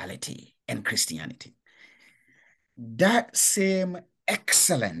 human morality, and Christianity. That same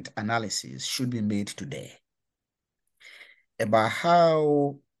excellent analysis should be made today about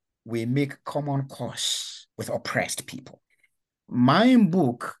how we make common cause with oppressed people. My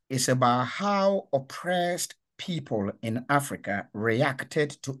book is about how oppressed people in Africa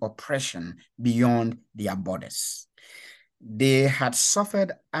reacted to oppression beyond their borders. They had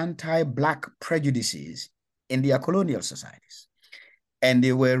suffered anti-Black prejudices in their colonial societies, and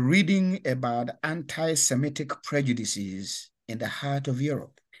they were reading about anti-Semitic prejudices in the heart of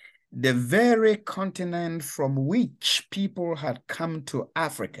Europe, the very continent from which people had come to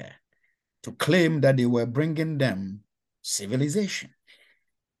Africa to claim that they were bringing them civilization.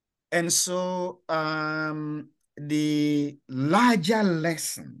 And so the larger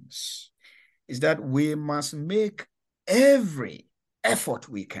lessons is that we must make every effort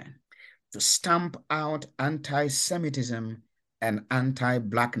we can to stamp out anti-Semitism and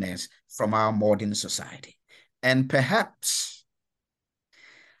anti-Blackness from our modern society. And perhaps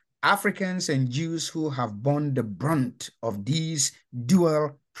Africans and Jews who have borne the brunt of these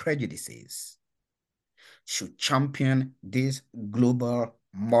dual prejudices should champion this global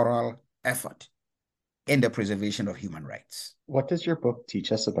moral effort in the preservation of human rights. What does your book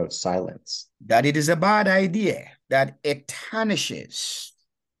teach us about silence? That it is a bad idea, that it tarnishes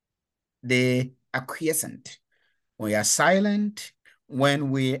the acquiescent. We are silent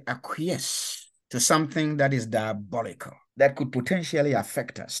when we acquiesce to something that is diabolical, that could potentially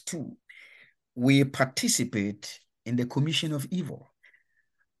affect us too. We participate in the commission of evil.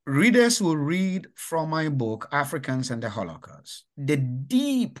 Readers will read from my book, Africans and the Holocaust, the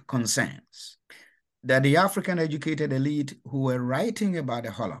deep concerns that the African educated elite who were writing about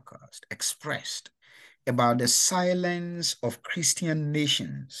the Holocaust expressed about the silence of Christian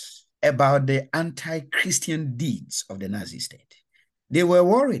nations, about the anti-Christian deeds of the Nazi state. They were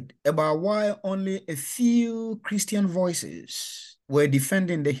worried about why only a few Christian voices were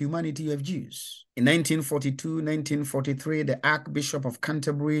defending the humanity of Jews. In 1942, 1943, the Archbishop of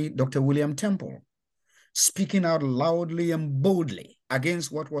Canterbury, Dr. William Temple, speaking out loudly and boldly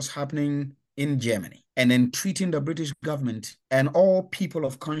against what was happening in Germany, and entreating the British government and all people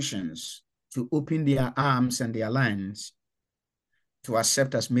of conscience to open their arms and their lands to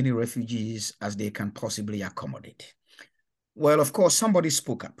accept as many refugees as they can possibly accommodate. Well, of course, somebody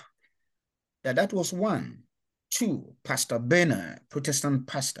spoke up. That was one. Two, Pastor Bernard, Protestant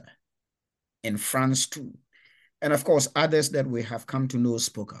pastor in France too. And of course, others that we have come to know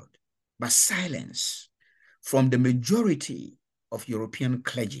spoke out. But silence from the majority of European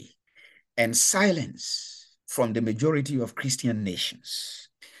clergy and silence from the majority of Christian nations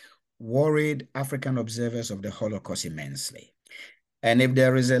worried African observers of the Holocaust immensely. And if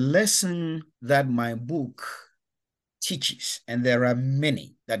there is a lesson that my book teaches, and there are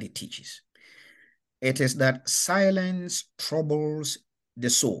many that it teaches, it is that silence troubles the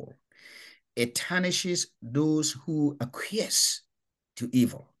soul. It tarnishes those who acquiesce to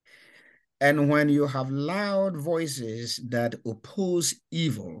evil. And when you have loud voices that oppose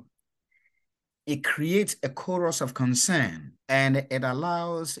evil, it creates a chorus of concern, and it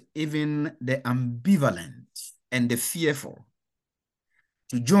allows even the ambivalent and the fearful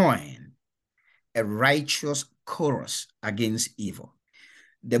to join a righteous chorus against evil.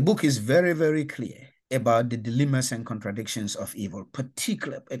 The book is very, very clear about the dilemmas and contradictions of evil,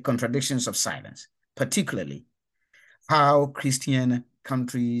 particularly contradictions of silence, particularly how Christian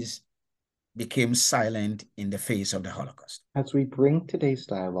countries became silent in the face of the Holocaust. As we bring today's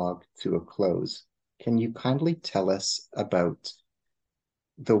dialogue to a close, can you kindly tell us about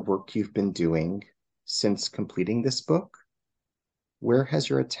the work you've been doing since completing this book? Where has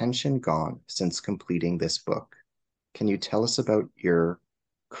your attention gone since completing this book? Can you tell us about your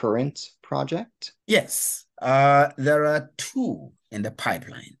current project? Yes, there are two in the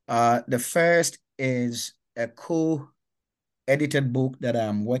pipeline. The first is a co-edited book that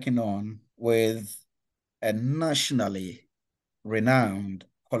I'm working on with a nationally renowned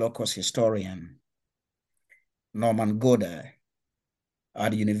Holocaust historian, Norman Goddard,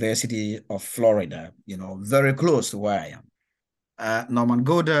 at the University of Florida, very close to where I am. Norman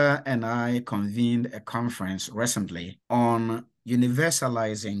Goddard and I convened a conference recently on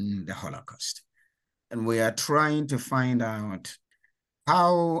universalizing the Holocaust. And we are trying to find out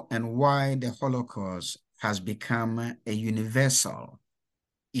how and why the Holocaust has become a universal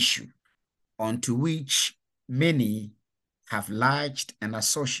issue onto which many have latched and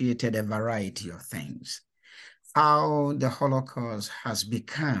associated a variety of things. How the Holocaust has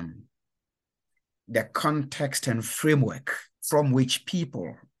become the context and framework from which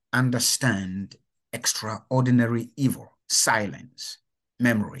people understand extraordinary evil, silence,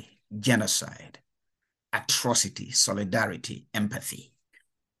 memory, genocide, atrocity, solidarity, empathy.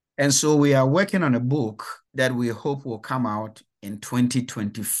 And so we are working on a book that we hope will come out in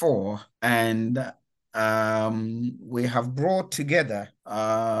 2024. And we have brought together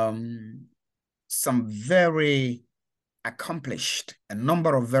some very accomplished, a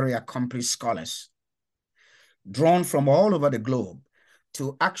number of very accomplished scholars drawn from all over the globe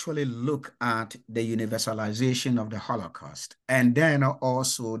to actually look at the universalization of the Holocaust and then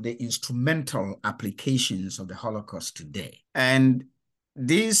also the instrumental applications of the Holocaust today. And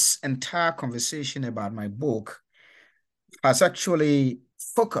this entire conversation about my book has actually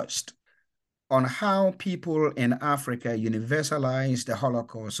focused on how people in Africa universalize the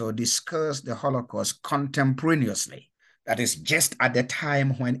Holocaust or discuss the Holocaust contemporaneously. That is just at the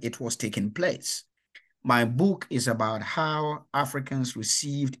time when it was taking place. My book is about how Africans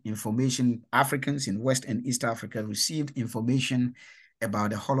received information, Africans in West and East Africa received information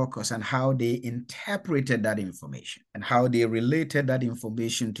about the Holocaust and how they interpreted that information and how they related that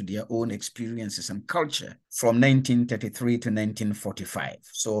information to their own experiences and culture from 1933 to 1945.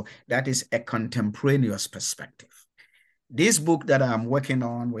 So that is a contemporaneous perspective. This book that I'm working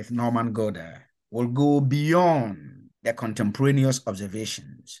on with Norman Goddard will go beyond the contemporaneous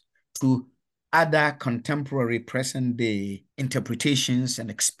observations to other contemporary present-day interpretations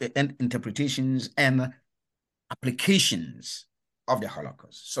and applications of the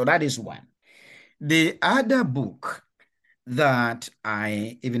Holocaust. So that is one. The other book that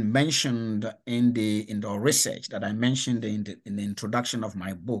I even mentioned in the research that I mentioned in the introduction of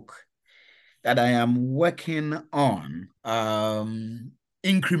my book that I am working on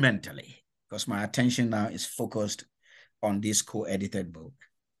incrementally, because my attention now is focused on this co-edited book,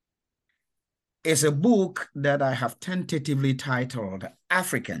 is a book that I have tentatively titled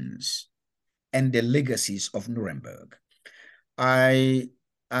Africans and the Legacies of Nuremberg. I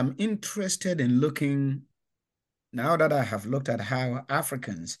am interested in looking, now that I have looked at how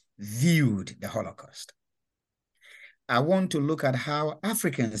Africans viewed the Holocaust, I want to look at how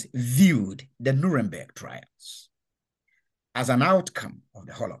Africans viewed the Nuremberg trials as an outcome of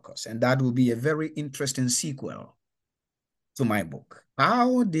the Holocaust. And that will be a very interesting sequel to my book.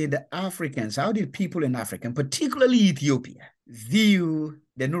 How did people in Africa, and particularly Ethiopia, view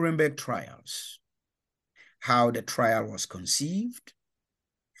the Nuremberg trials? How the trial was conceived,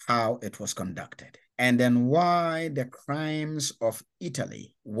 how it was conducted, and then why the crimes of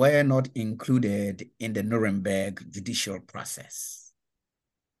Italy were not included in the Nuremberg judicial process.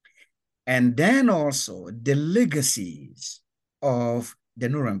 And then also the legacies of the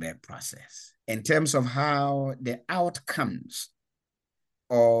Nuremberg process in terms of how the outcomes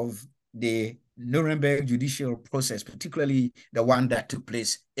of the Nuremberg judicial process, particularly the one that took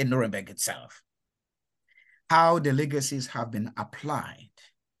place in Nuremberg itself, how the legacies have been applied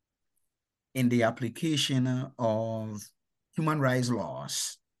in the application of human rights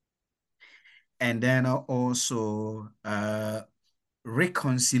laws, and then also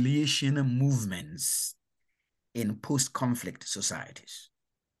reconciliation movements in post-conflict societies.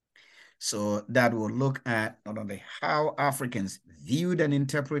 So that will look at not only how Africans viewed and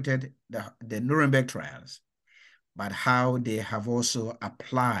interpreted the Nuremberg trials, but how they have also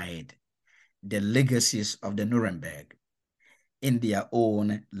applied the legacies of the Nuremberg in their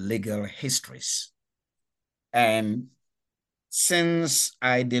own legal histories. And since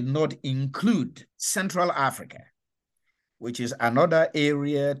I did not include Central Africa, which is another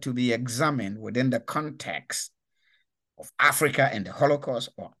area to be examined within the context of Africa and the Holocaust,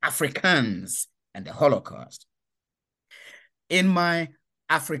 or Africans and the Holocaust, in my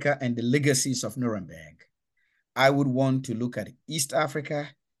Africa and the Legacies of Nuremberg, I would want to look at East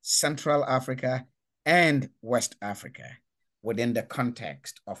Africa, Central Africa, and West Africa within the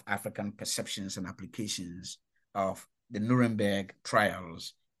context of African perceptions and applications of the Nuremberg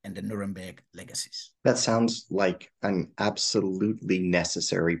trials and the Nuremberg legacies. That sounds like an absolutely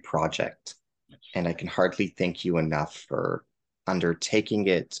necessary project. And I can hardly thank you enough for undertaking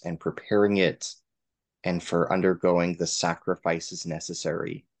it and preparing it, and for undergoing the sacrifices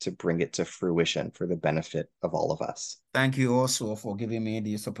necessary to bring it to fruition for the benefit of all of us. Thank you also for giving me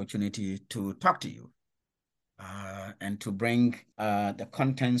this opportunity to talk to you and to bring the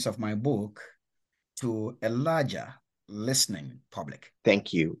contents of my book to a larger listening public.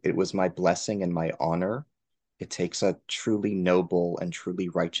 Thank you. It was my blessing and my honor. It takes a truly noble and truly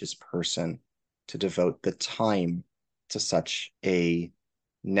righteous person to devote the time to such a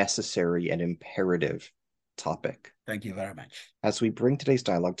necessary and imperative topic. Thank you very much. As we bring today's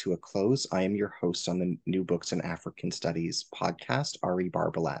dialogue to a close, I am your host on the New Books in African Studies podcast, Ari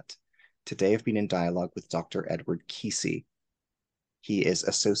Barbalat. Today I've been in dialogue with Dr. Edward Kissi. He is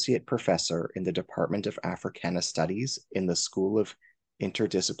Associate Professor in the Department of Africana Studies in the School of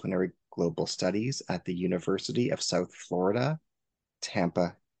Interdisciplinary Global Studies at the University of South Florida,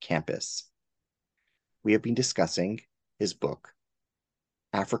 Tampa campus. We have been discussing his book,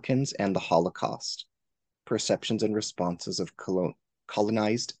 Africans and the Holocaust, Perceptions and Responses of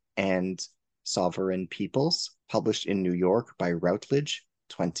Colonized and Sovereign Peoples, published in New York by Routledge,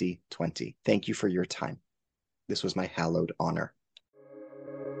 2020. Thank you for your time. This was my hallowed honor.